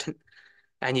important.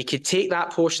 And you could take that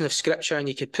portion of scripture and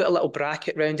you could put a little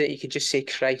bracket around it. You could just say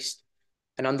Christ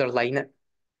and underline it,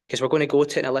 because we're going to go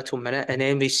to it in a little minute. And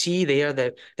then we see there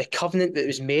the covenant that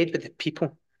was made with the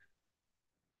people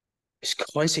is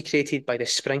consecrated by the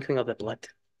sprinkling of the blood.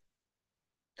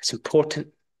 It's important.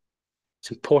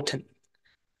 It's important.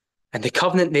 And the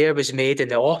covenant there was made, and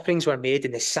the offerings were made,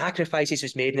 and the sacrifices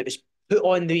was made, and it was put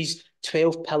on these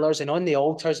 12 pillars and on the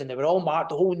altars, and they were all marked.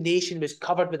 The whole nation was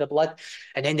covered with the blood,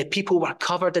 and then the people were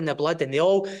covered in the blood, and they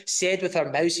all said with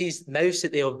their mouths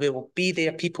that they will be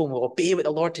their people and will obey what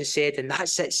the Lord has said. And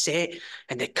that's it set,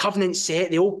 and the covenant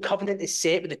set. The old covenant is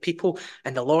set with the people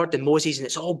and the Lord and Moses, and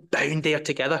it's all bound there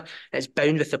together, and it's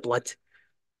bound with the blood.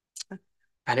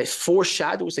 And it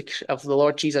foreshadows of the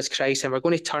Lord Jesus Christ. And we're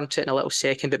going to turn to it in a little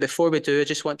second. But before we do, I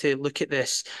just want to look at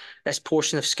this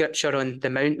portion of scripture on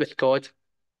the mount with God.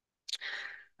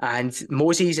 And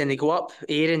Moses, and they go up,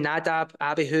 Aaron, Nadab,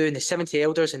 Abihu, and the 70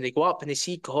 elders, and they go up and they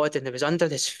see God, and there was under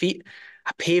his feet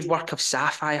a paved work of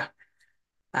sapphire.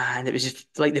 And it was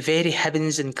like the very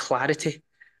heavens in clarity.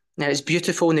 And it's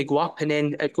beautiful, and they go up, and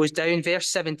then it goes down, verse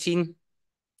 17.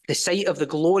 The sight of the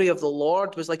glory of the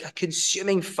Lord was like a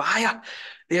consuming fire.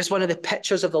 There's one of the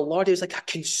pictures of the Lord. It was like a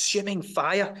consuming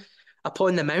fire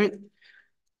upon the mount.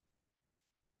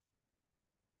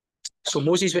 So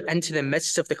Moses went into the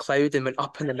midst of the cloud and went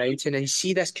up on the mountain, and you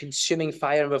see this consuming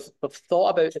fire. And we've thought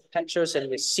about the pictures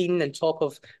and the scene on top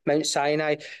of Mount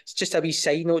Sinai. It's just a wee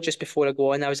side note just before I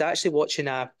go on. I was actually watching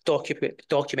a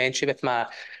documentary with my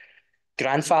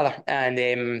grandfather, and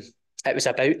it was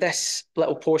about this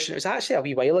little portion. It was actually a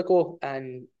wee while ago,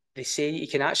 and they say you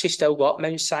can actually still go up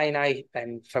Mount Sinai,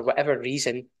 and for whatever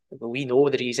reason, we know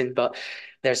the reason, but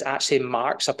there's actually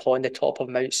marks upon the top of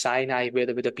Mount Sinai where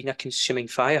there would have been a consuming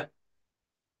fire.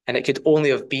 And it could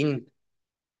only have been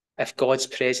if God's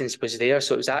presence was there.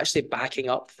 So it was actually backing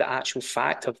up the actual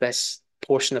fact of this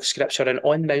portion of scripture. And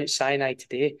on Mount Sinai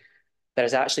today,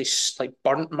 there's actually like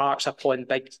burnt marks upon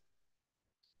big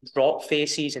rock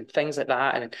faces and things like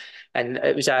that. And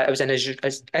it was in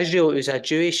Israel. It was a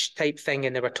Jewish type thing,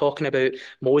 and they were talking about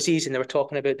Moses, and they were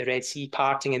talking about the Red Sea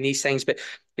parting and these things. But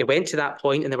they went to that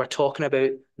point and they were talking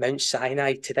about Mount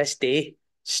Sinai. To this day,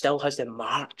 still has the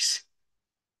marks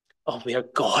of where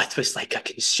God was like a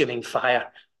consuming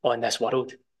fire on this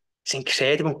world. It's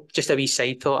incredible. Just a wee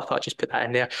side thought. I thought I'd just put that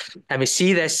in there. And we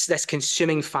see this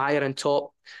consuming fire on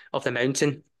top of the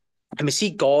mountain. And we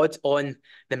see God on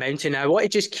the mountain. Now, I want to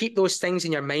just keep those things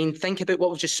in your mind. Think about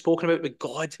what we've just spoken about with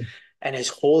God and his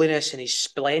holiness and his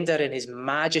splendor and his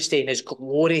majesty and his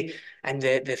glory, and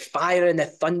the fire and the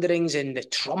thunderings and the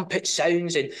trumpet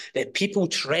sounds and the people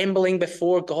trembling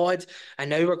before God.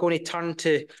 And now we're going to turn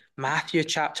to Matthew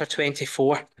chapter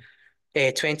 24,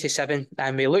 27.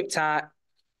 And we looked at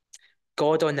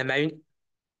God on the mount.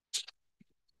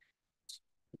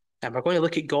 And we're going to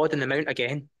look at God on the mount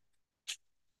again.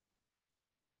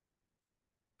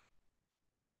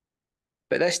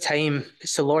 But this time,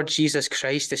 it's the Lord Jesus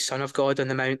Christ, the Son of God, on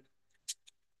the mount.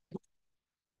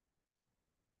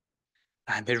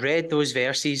 And we read those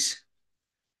verses.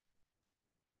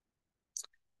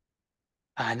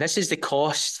 And this is the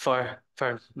cost for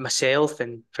myself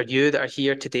and for you that are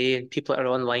here today and people that are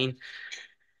online.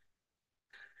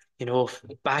 You know,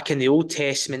 back in the Old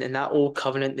Testament, in that Old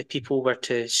Covenant, the people were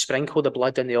to sprinkle the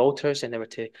blood on the altars, and they were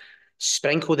to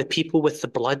sprinkle the people with the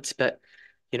blood. But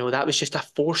You know, that was just a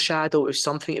foreshadow of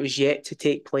something that was yet to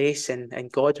take place,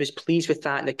 and God was pleased with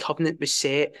that, and the covenant was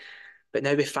set. But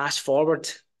now we fast forward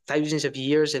thousands of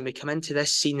years and we come into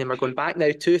this scene, and we're going back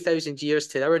now 2,000 years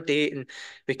to our date, and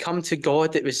we come to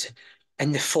God that was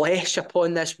in the flesh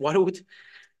upon this world.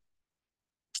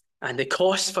 And the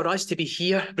cost for us to be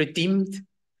here, redeemed,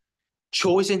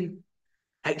 chosen,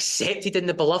 accepted in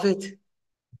the beloved,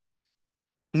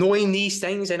 knowing these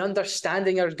things and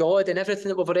understanding our God and everything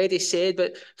that we've already said,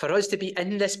 but for us to be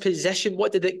in this position,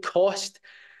 what did it cost?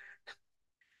 It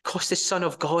cost the Son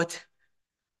of God.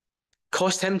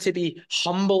 Cost him to be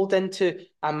humbled into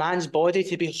a man's body,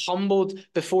 to be humbled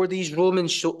before these Roman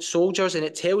soldiers. And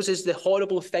it tells us the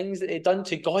horrible things that they'd done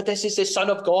to God. This is the Son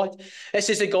of God. This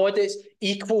is the God that's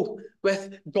equal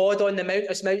with God on the Mount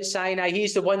of Mount Sinai.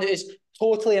 He's the one that is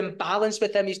totally imbalanced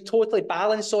with him. He's totally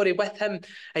balanced, with him.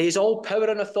 And he's all power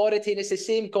and authority. And it's the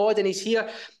same God. And he's here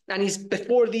and he's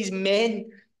before these men,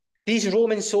 these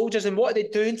Roman soldiers. And what are they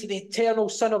doing to the eternal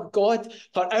Son of God?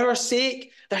 For our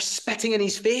sake, they're spitting in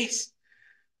his face.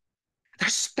 They're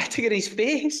spitting in his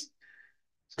face.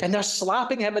 And they're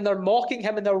slapping him, and they're mocking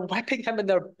him, and they're whipping him, and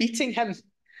they're beating him.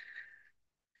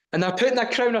 And they're putting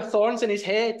a crown of thorns in his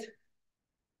head.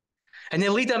 And they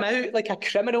lead him out like a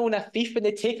criminal and a thief, and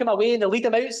they take him away, and they lead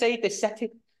him outside the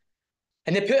city.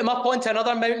 And they put him up onto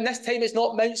another mountain. This time it's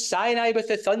not Mount Sinai with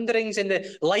the thunderings and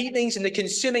the lightnings and the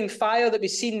consuming fire that we've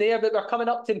seen there, but we're coming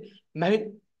up to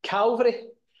Mount Calvary,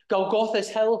 Golgotha's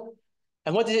hill.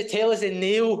 And what does it tell us? They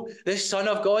nail the Son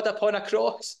of God upon a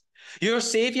cross. Your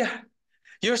Saviour.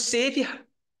 Your Saviour.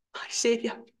 My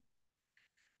Saviour.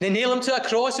 They nail him to a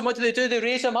cross, and what do? They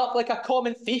raise him up like a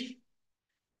common thief.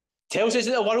 Tells us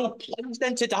that the world plunged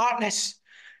into darkness.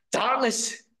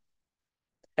 Darkness.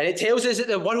 And it tells us that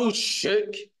the world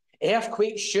shook.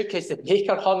 Earthquake shook as the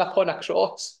Maker hung upon a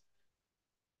cross.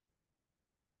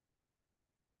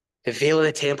 The veil of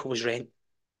the temple was rent.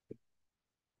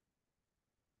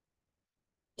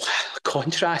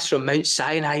 Contrast from Mount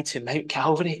Sinai to Mount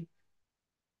Calvary.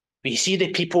 We see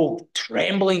the people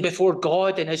trembling before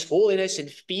God and his holiness and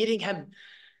fearing him.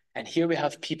 And here we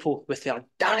have people with the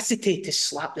audacity to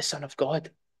slap the Son of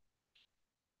God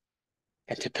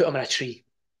and to put him on a tree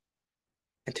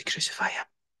and to crucify him.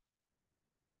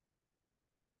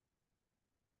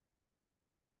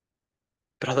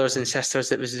 Brothers and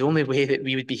sisters, it was the only way that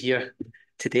we would be here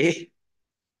today.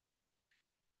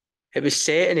 It was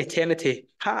set in eternity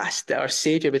past that our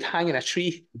Saviour would hang in a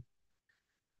tree.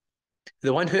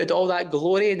 The one who had all that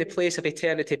glory in the place of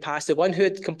eternity past, the one who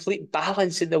had complete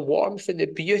balance in the warmth and the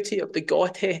beauty of the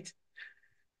Godhead,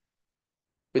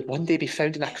 would one day be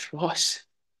found on a cross,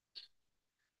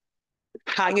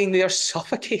 hanging there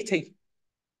suffocating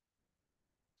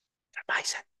for my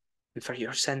sin and for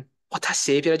your sin. What a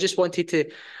Saviour. I just wanted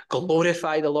to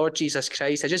glorify the Lord Jesus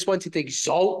Christ. I just wanted to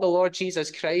exalt the Lord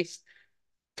Jesus Christ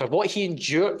for what he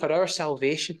endured for our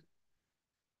salvation.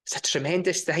 It's a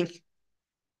tremendous thing.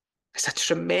 It's a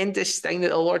tremendous thing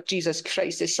that the Lord Jesus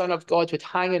Christ, the Son of God, would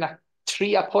hang in a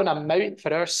tree upon a mount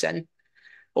for our sin.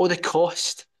 Oh, the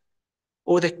cost.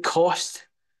 Oh, the cost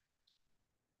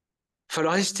for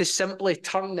us to simply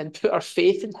turn and put our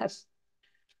faith in him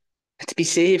and to be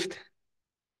saved.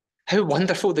 How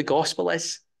wonderful the gospel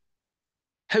is.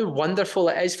 How wonderful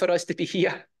it is for us to be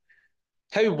here.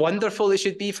 How wonderful it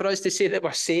should be for us to say that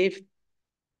we're saved.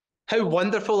 How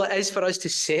wonderful it is for us to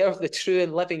serve the true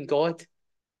and living God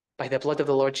by the blood of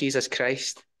the Lord Jesus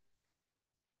Christ.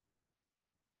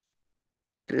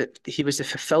 He was the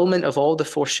fulfillment of all the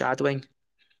foreshadowing.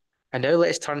 And now let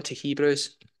us turn to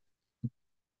Hebrews.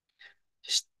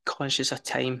 Just conscious of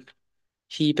time.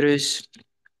 Hebrews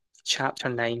chapter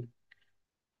 9.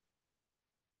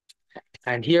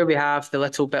 And here we have the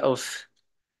little bit of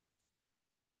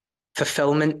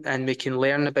fulfillment, and we can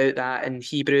learn about that in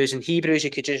Hebrews. In Hebrews,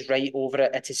 you could just write over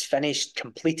it, it is finished,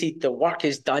 completed, the work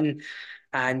is done.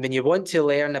 And when you want to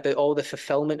learn about all the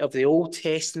fulfillment of the Old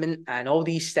Testament and all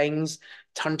these things,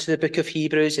 turn to the book of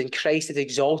Hebrews, and Christ is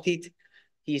exalted.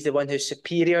 He's the one who's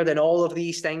superior than all of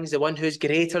these things, the one who's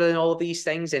greater than all of these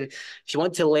things. And if you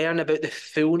want to learn about the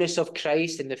fullness of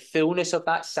Christ and the fullness of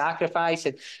that sacrifice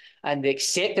and the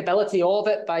acceptability of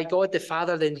it by God the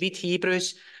Father, then read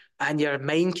Hebrews, and your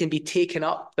mind can be taken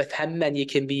up with him, and you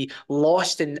can be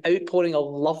lost in outpouring of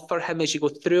love for him as you go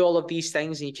through all of these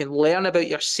things, and you can learn about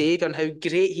your Saviour and how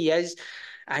great he is,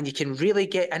 and you can really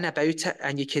get in about it,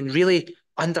 and you can really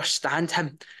understand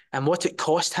him and what it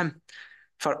cost him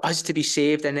for us to be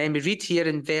saved. And then we read here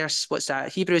in verse, what's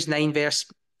that? Hebrews 9, verse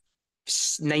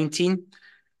 19,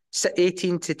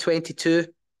 18 to 22.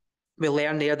 We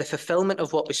learn there the fulfillment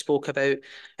of what we spoke about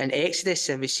in Exodus,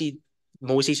 and we see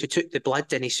Moses who took the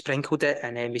blood and he sprinkled it.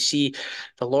 And then we see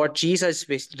the Lord Jesus,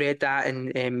 we read that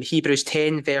in Hebrews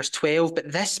 10, verse 12.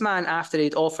 But this man, after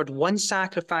he'd offered one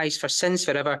sacrifice for sins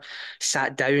forever,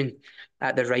 sat down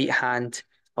at the right hand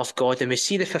of God. And we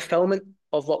see the fulfillment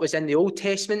of what was in the Old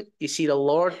Testament. You see the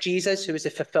Lord Jesus, who was the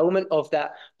fulfillment of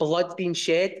that blood being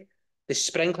shed, the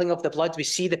sprinkling of the blood. We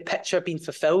see the picture being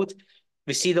fulfilled.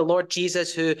 We see the Lord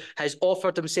Jesus who has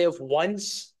offered himself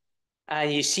once.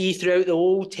 And you see throughout the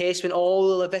Old Testament, all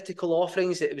the Levitical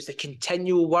offerings, that it was the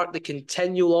continual work, the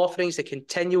continual offerings, the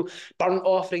continual burnt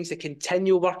offerings, the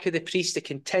continual work of the priest, the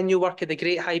continual work of the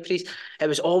great high priest. It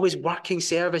was always working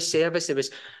service. It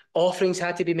was offerings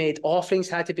had to be made, offerings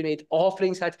had to be made,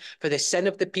 offerings had for the sin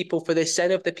of the people, for the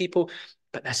sin of the people.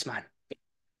 But this man,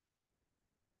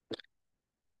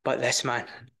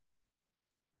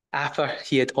 after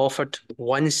he had offered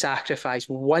one sacrifice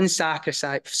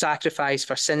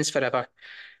for sins forever,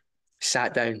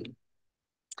 sat down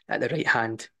at the right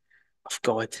hand of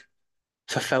God,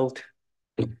 fulfilled,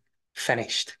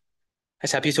 finished.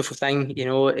 It's a beautiful thing, you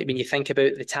know, when you think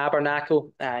about the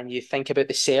tabernacle and you think about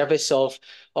the service of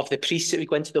the priests that would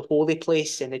go into the holy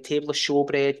place and the table of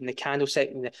showbread and the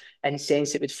candlestick and the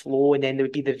incense that would flow, and then there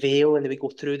would be the veil and they would go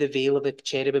through the veil of the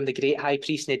cherubim, the great high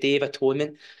priest in the Day of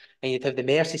Atonement. And you'd have the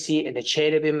mercy seat and the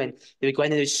cherubim, and they would go in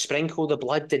and they would sprinkle the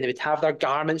blood, and they would have their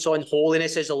garments on,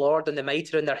 holiness is the Lord, and the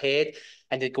mitre on their head.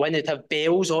 And they'd go in, they'd have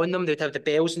bells on them, they'd have the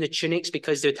bells in the tunics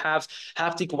because they'd have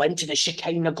to go into the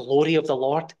Shekinah glory of the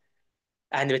Lord.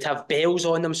 And they would have bells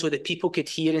on them so that people could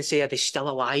hear and say, are they still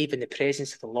alive in the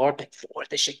presence of the Lord before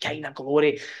the Shekinah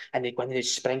glory? And they'd go in and they'd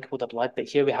sprinkle the blood. But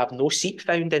here we have no seat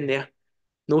found in there.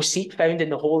 No seat found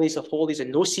in the holies of holies,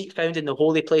 and no seat found in the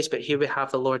holy place. But here we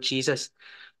have the Lord Jesus.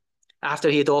 After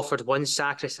he had offered one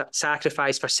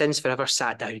sacrifice for sins forever,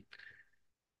 sat down.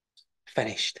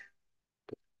 Finished.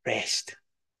 Rest.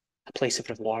 A place of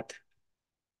reward.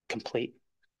 Complete.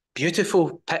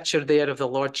 Beautiful picture there of the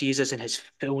Lord Jesus in his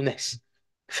fullness,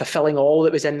 fulfilling all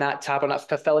that was in that tabernacle,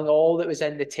 fulfilling all that was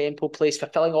in the temple place,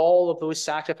 fulfilling all of those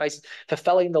sacrifices,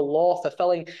 fulfilling the law,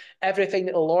 fulfilling everything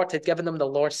that the Lord had given them. The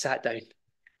Lord sat down.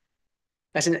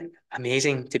 Isn't it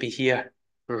amazing to be here,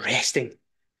 resting,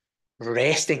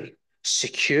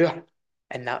 secure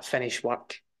in that finished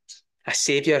work? A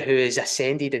Saviour who is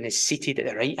ascended and is seated at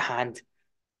the right hand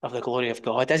of the glory of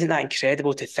God. Isn't that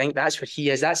incredible to think that's where he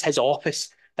is? That's his office.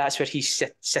 That's where he's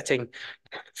sitting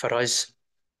for us.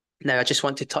 Now, I just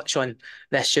want to touch on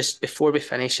this just before we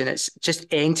finish, and it's just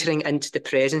entering into the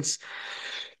presence.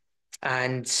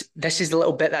 And this is the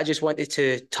little bit that I just wanted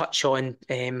to touch on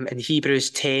in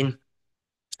Hebrews 10.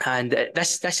 And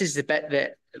this is the bit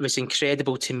that was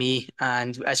incredible to me.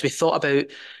 And as we thought about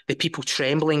the people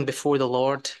trembling before the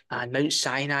Lord and Mount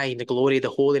Sinai and the glory, the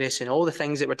holiness, and all the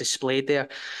things that were displayed there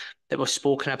that were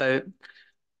spoken about,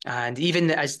 and even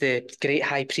as the great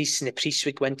high priests and the priests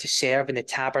would go in to serve in the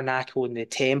tabernacle and the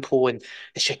temple and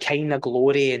the Shekinah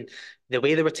glory and the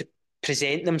way they were to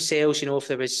present themselves, you know, if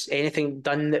there was anything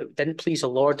done that didn't please the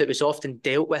Lord, it was often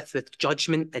dealt with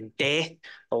judgment and death.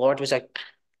 The Lord was a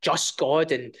just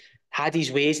God and had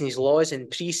his ways and his laws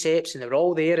and precepts, and they were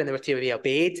all there and they were to be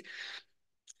obeyed.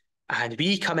 And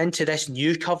we come into this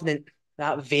new covenant,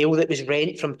 that veil that was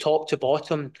rent from top to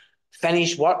bottom,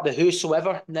 finished work, the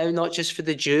whosoever, now not just for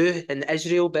the Jew in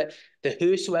Israel, but the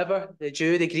whosoever, the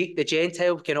Jew, the Greek, the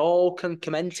Gentile, can all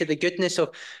come into the goodness of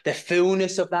the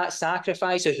fullness of that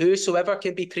sacrifice. The whosoever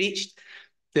can be preached.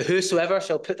 The whosoever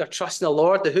shall put their trust in the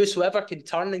Lord. The whosoever can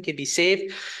turn and can be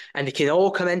saved. And they can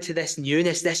all come into this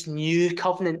newness, this new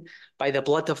covenant by the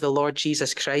blood of the Lord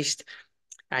Jesus Christ.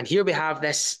 And here we have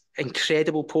this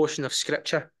incredible portion of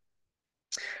Scripture.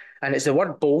 And it's the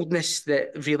word boldness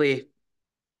that really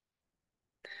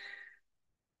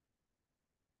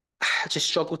I just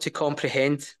struggle to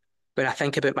comprehend when I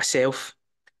think about myself.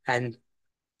 And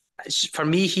for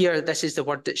me here, this is the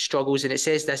word that struggles. And it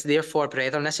says this, therefore,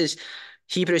 brethren. This is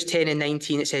Hebrews 10 and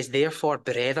 19. It says, therefore,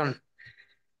 brethren,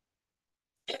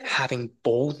 having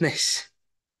boldness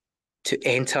to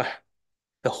enter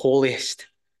the holiest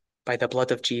by the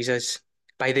blood of Jesus,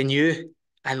 by the new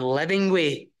and living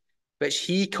way which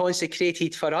he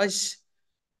consecrated for us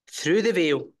through the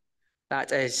veil,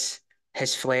 that is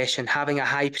his flesh, and having a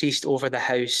high priest over the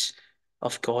house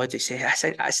of God. It says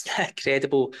that's an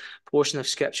incredible portion of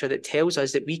Scripture that tells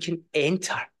us that we can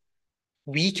enter.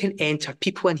 We can enter.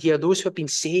 People in here, those who have been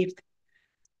saved,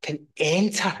 can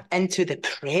enter into the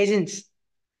presence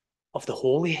of the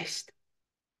holiest.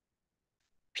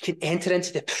 We can enter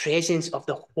into the presence of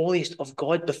the holiest of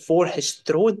God before his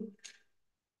throne.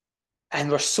 And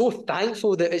we're so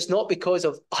thankful that it's not because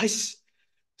of us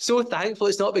So thankful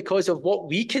it's not because of what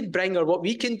we can bring or what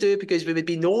we can do, because we would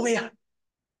be nowhere.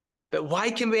 But why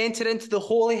can we enter into the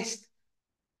holiest?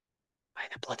 By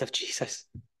the blood of Jesus.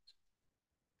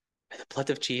 By the blood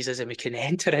of Jesus, and we can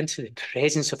enter into the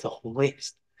presence of the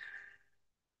holiest.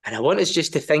 And I want us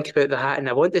just to think about that, and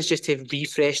I want us just to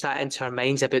refresh that into our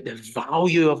minds about the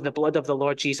value of the blood of the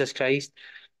Lord Jesus Christ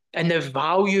and the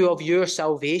value of your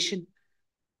salvation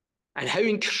and how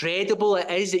incredible it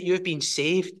is that you've been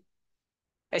saved.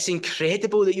 It's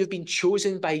incredible that you've been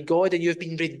chosen by God and you've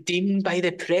been redeemed by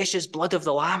the precious blood of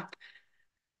the Lamb.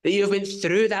 That you've went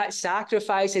through that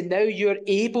sacrifice and now you're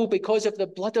able, because of the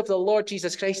blood of the Lord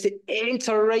Jesus Christ, to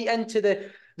enter right into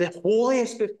the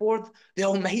holiest before the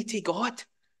Almighty God,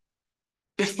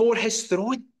 before his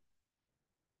throne.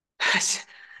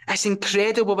 It's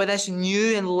incredible with this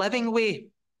new and living way.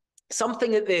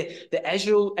 Something that the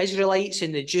Israelites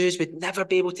and the Jews would never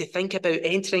be able to think about,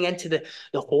 entering into the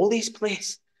holiest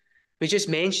place. We just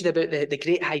mentioned about the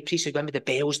great high priest who went with the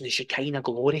bells and the Shekinah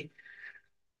glory.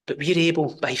 But we're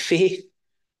able, by faith,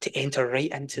 to enter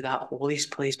right into that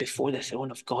holiest place before the throne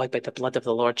of God by the blood of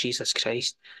the Lord Jesus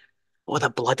Christ. Oh, the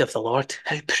blood of the Lord,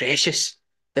 how precious.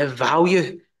 The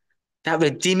value, that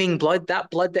redeeming blood, that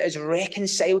blood that has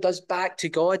reconciled us back to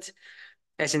God.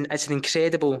 It's an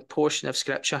incredible portion of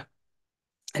Scripture.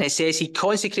 And it says he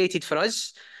consecrated for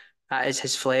us, that is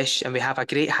his flesh, and we have a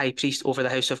great high priest over the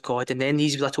house of God. And then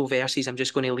these little verses I'm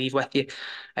just going to leave with you.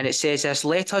 And it says this,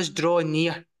 let us draw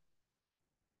near.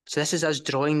 So this is us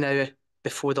drawing now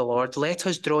before the Lord. Let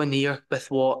us draw near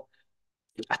with what?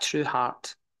 A true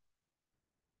heart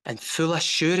and full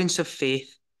assurance of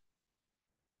faith,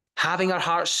 having our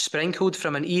hearts sprinkled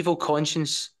from an evil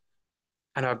conscience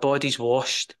and our bodies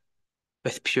washed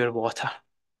with pure water.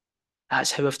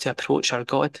 That's how we have to approach our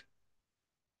God.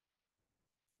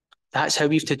 That's how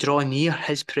we have to draw near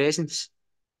his presence.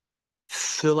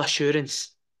 Full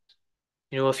assurance.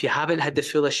 You know, if you haven't had the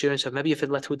full assurance, or maybe you've had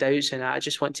little doubts, and I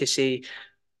just want to say,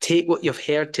 take what you've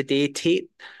heard today, take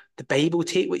the Bible,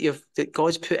 take what that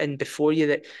God's put in before you,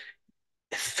 that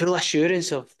the full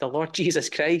assurance of the Lord Jesus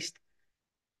Christ,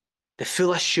 the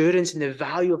full assurance and the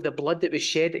value of the blood that was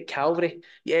shed at Calvary.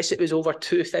 Yes, it was over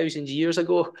 2,000 years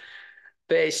ago,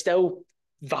 but it's still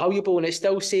valuable and it's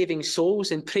still saving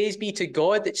souls. And praise be to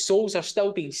God that souls are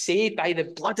still being saved by the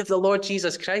blood of the Lord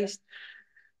Jesus Christ,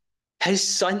 his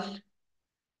Son.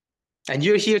 And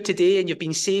you're here today and you've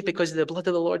been saved because of the blood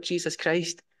of the Lord Jesus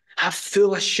Christ. Have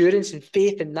full assurance and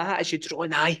faith in that as you draw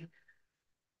nigh.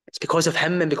 It's because of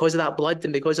him and because of that blood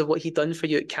and because of what he done for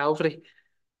you at Calvary.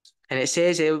 And it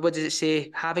says, what does it say?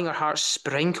 Having our hearts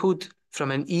sprinkled from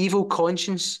an evil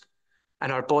conscience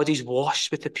and our bodies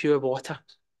washed with the pure water.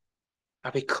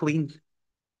 Are we clean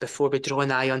before we draw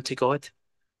nigh unto God?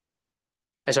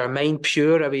 Is our mind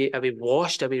pure? Are we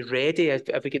washed? Are we ready?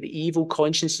 Have we got the evil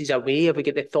consciences away? Have we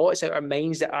got the thoughts out our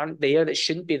minds that aren't there, that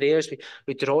shouldn't be there as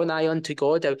we draw nigh unto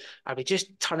God? Are we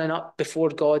just turning up before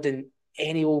God in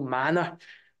any old manner?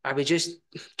 Are we just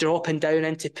dropping down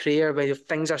into prayer where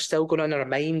things are still going on in our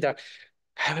mind? Or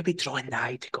how are we drawing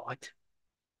nigh to God?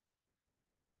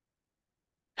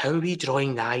 How are we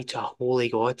drawing nigh to a holy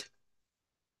God?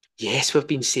 Yes, we've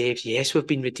been saved. Yes, we've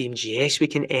been redeemed. Yes, we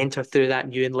can enter through that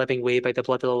new and living way by the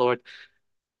blood of the Lord.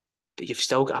 But you've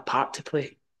still got a part to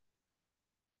play.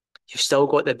 You've still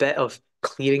got the bit of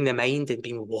clearing the mind and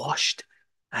being washed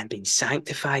and being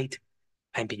sanctified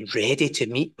and being ready to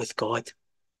meet with God.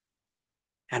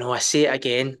 I know I say it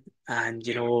again, and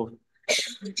are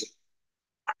we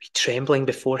trembling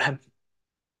before him?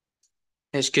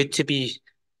 It's good to be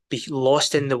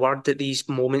lost in the word at these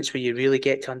moments where you really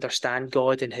get to understand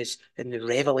God and the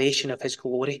revelation of his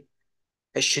glory.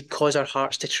 It should cause our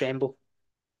hearts to tremble.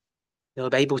 The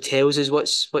Bible tells us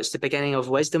what's the beginning of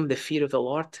wisdom? The fear of the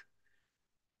Lord.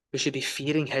 We should be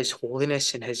fearing his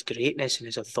holiness and his greatness and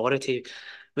his authority.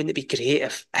 Wouldn't it be great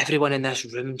if everyone in this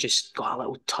room just got a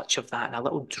little touch of that and a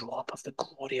little drop of the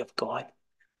glory of God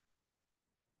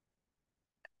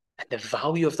and the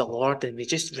value of the Lord, and we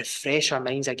just refresh our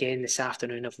minds again this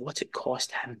afternoon of what it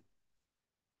cost him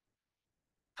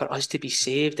for us to be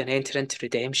saved and enter into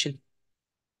redemption,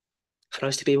 for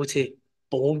us to be able to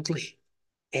boldly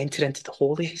enter into the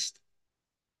holiest.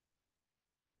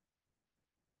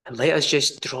 And let us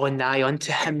just draw nigh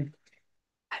unto him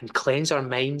and cleanse our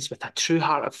minds with a true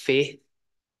heart of faith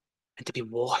and to be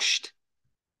washed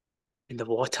in the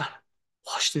water,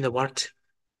 washed in the word,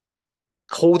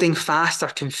 holding fast our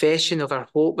confession of our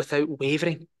hope without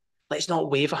wavering. Let's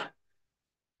not waver.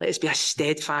 Let us be a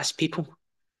steadfast people,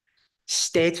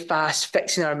 steadfast,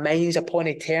 fixing our minds upon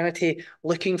eternity,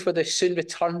 looking for the soon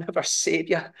return of our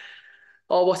Saviour.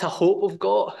 Oh, what a hope we've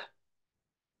got.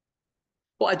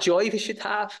 What a joy we should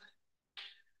have.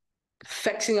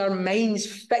 Fixing our minds,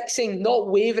 fixing, not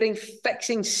wavering,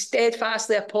 fixing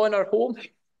steadfastly upon our home.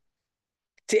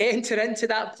 To enter into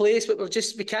that place where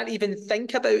we can't even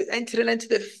think about entering into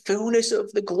the fullness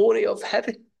of the glory of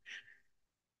heaven.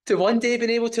 To one day being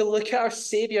able to look at our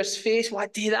Saviour's face, what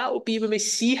a day that will be when we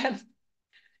see him.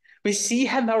 We see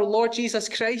him, our Lord Jesus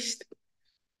Christ,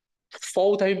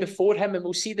 fall down before him, and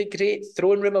we'll see the great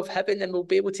throne room of heaven, and we'll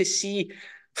be able to see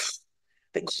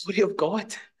the glory of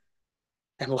God.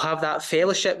 And we'll have that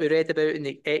fellowship we read about in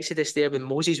the Exodus there when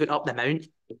Moses went up the mount.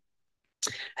 And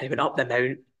he went up the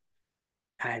mount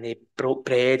and he broke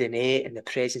bread and ate in the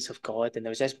presence of God. And there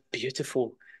was this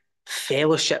beautiful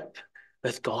fellowship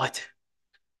with God.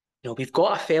 We've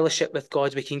got a fellowship with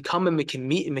God. We can come and we can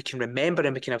meet and we can remember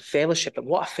and we can have fellowship. And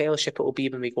what a fellowship it will be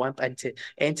when we go enter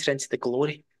into the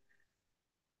glory.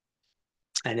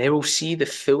 And then we'll see the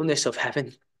fullness of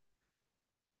heaven.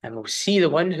 And we'll see the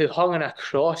one who hung on a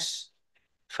cross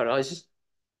for us.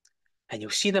 And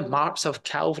you'll see the marks of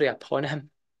Calvary upon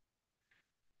him.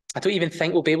 I don't even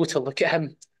think we'll be able to look at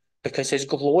him because his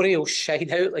glory will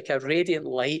shine out like a radiant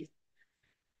light.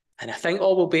 And I think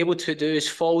all we'll be able to do is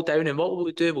fall down, and what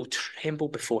we'll do, we'll tremble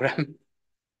before him.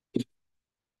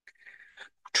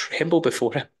 Tremble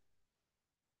before him.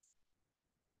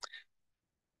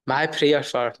 My prayer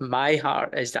for my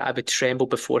heart is that I would tremble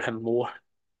before him more,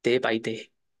 day by day.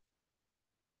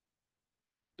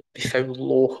 Be found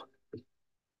low,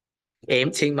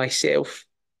 emptying myself,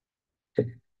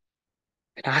 and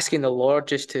asking the Lord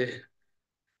just to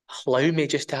allow me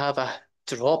just to have a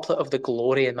droplet of the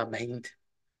glory in my mind.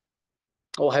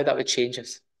 Oh, how that would change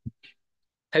us.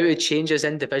 How it would change us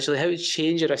individually, how it would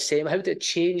change our assembly, how would it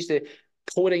change the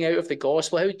pouring out of the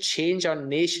gospel, how it would change our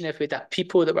nation if we had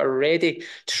people that were ready,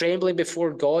 trembling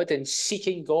before God and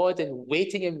seeking God and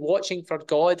waiting and watching for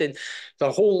God, and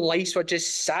their whole lives were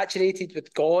just saturated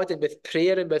with God and with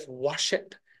prayer and with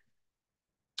worship.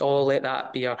 Oh, let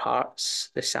that be our hearts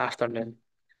this afternoon.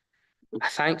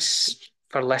 Thanks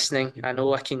for listening. I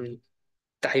know I can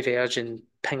diverge and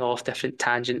ping off different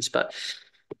tangents, but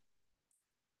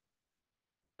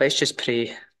let's just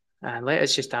pray and let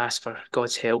us just ask for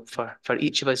God's help for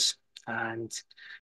each of us. And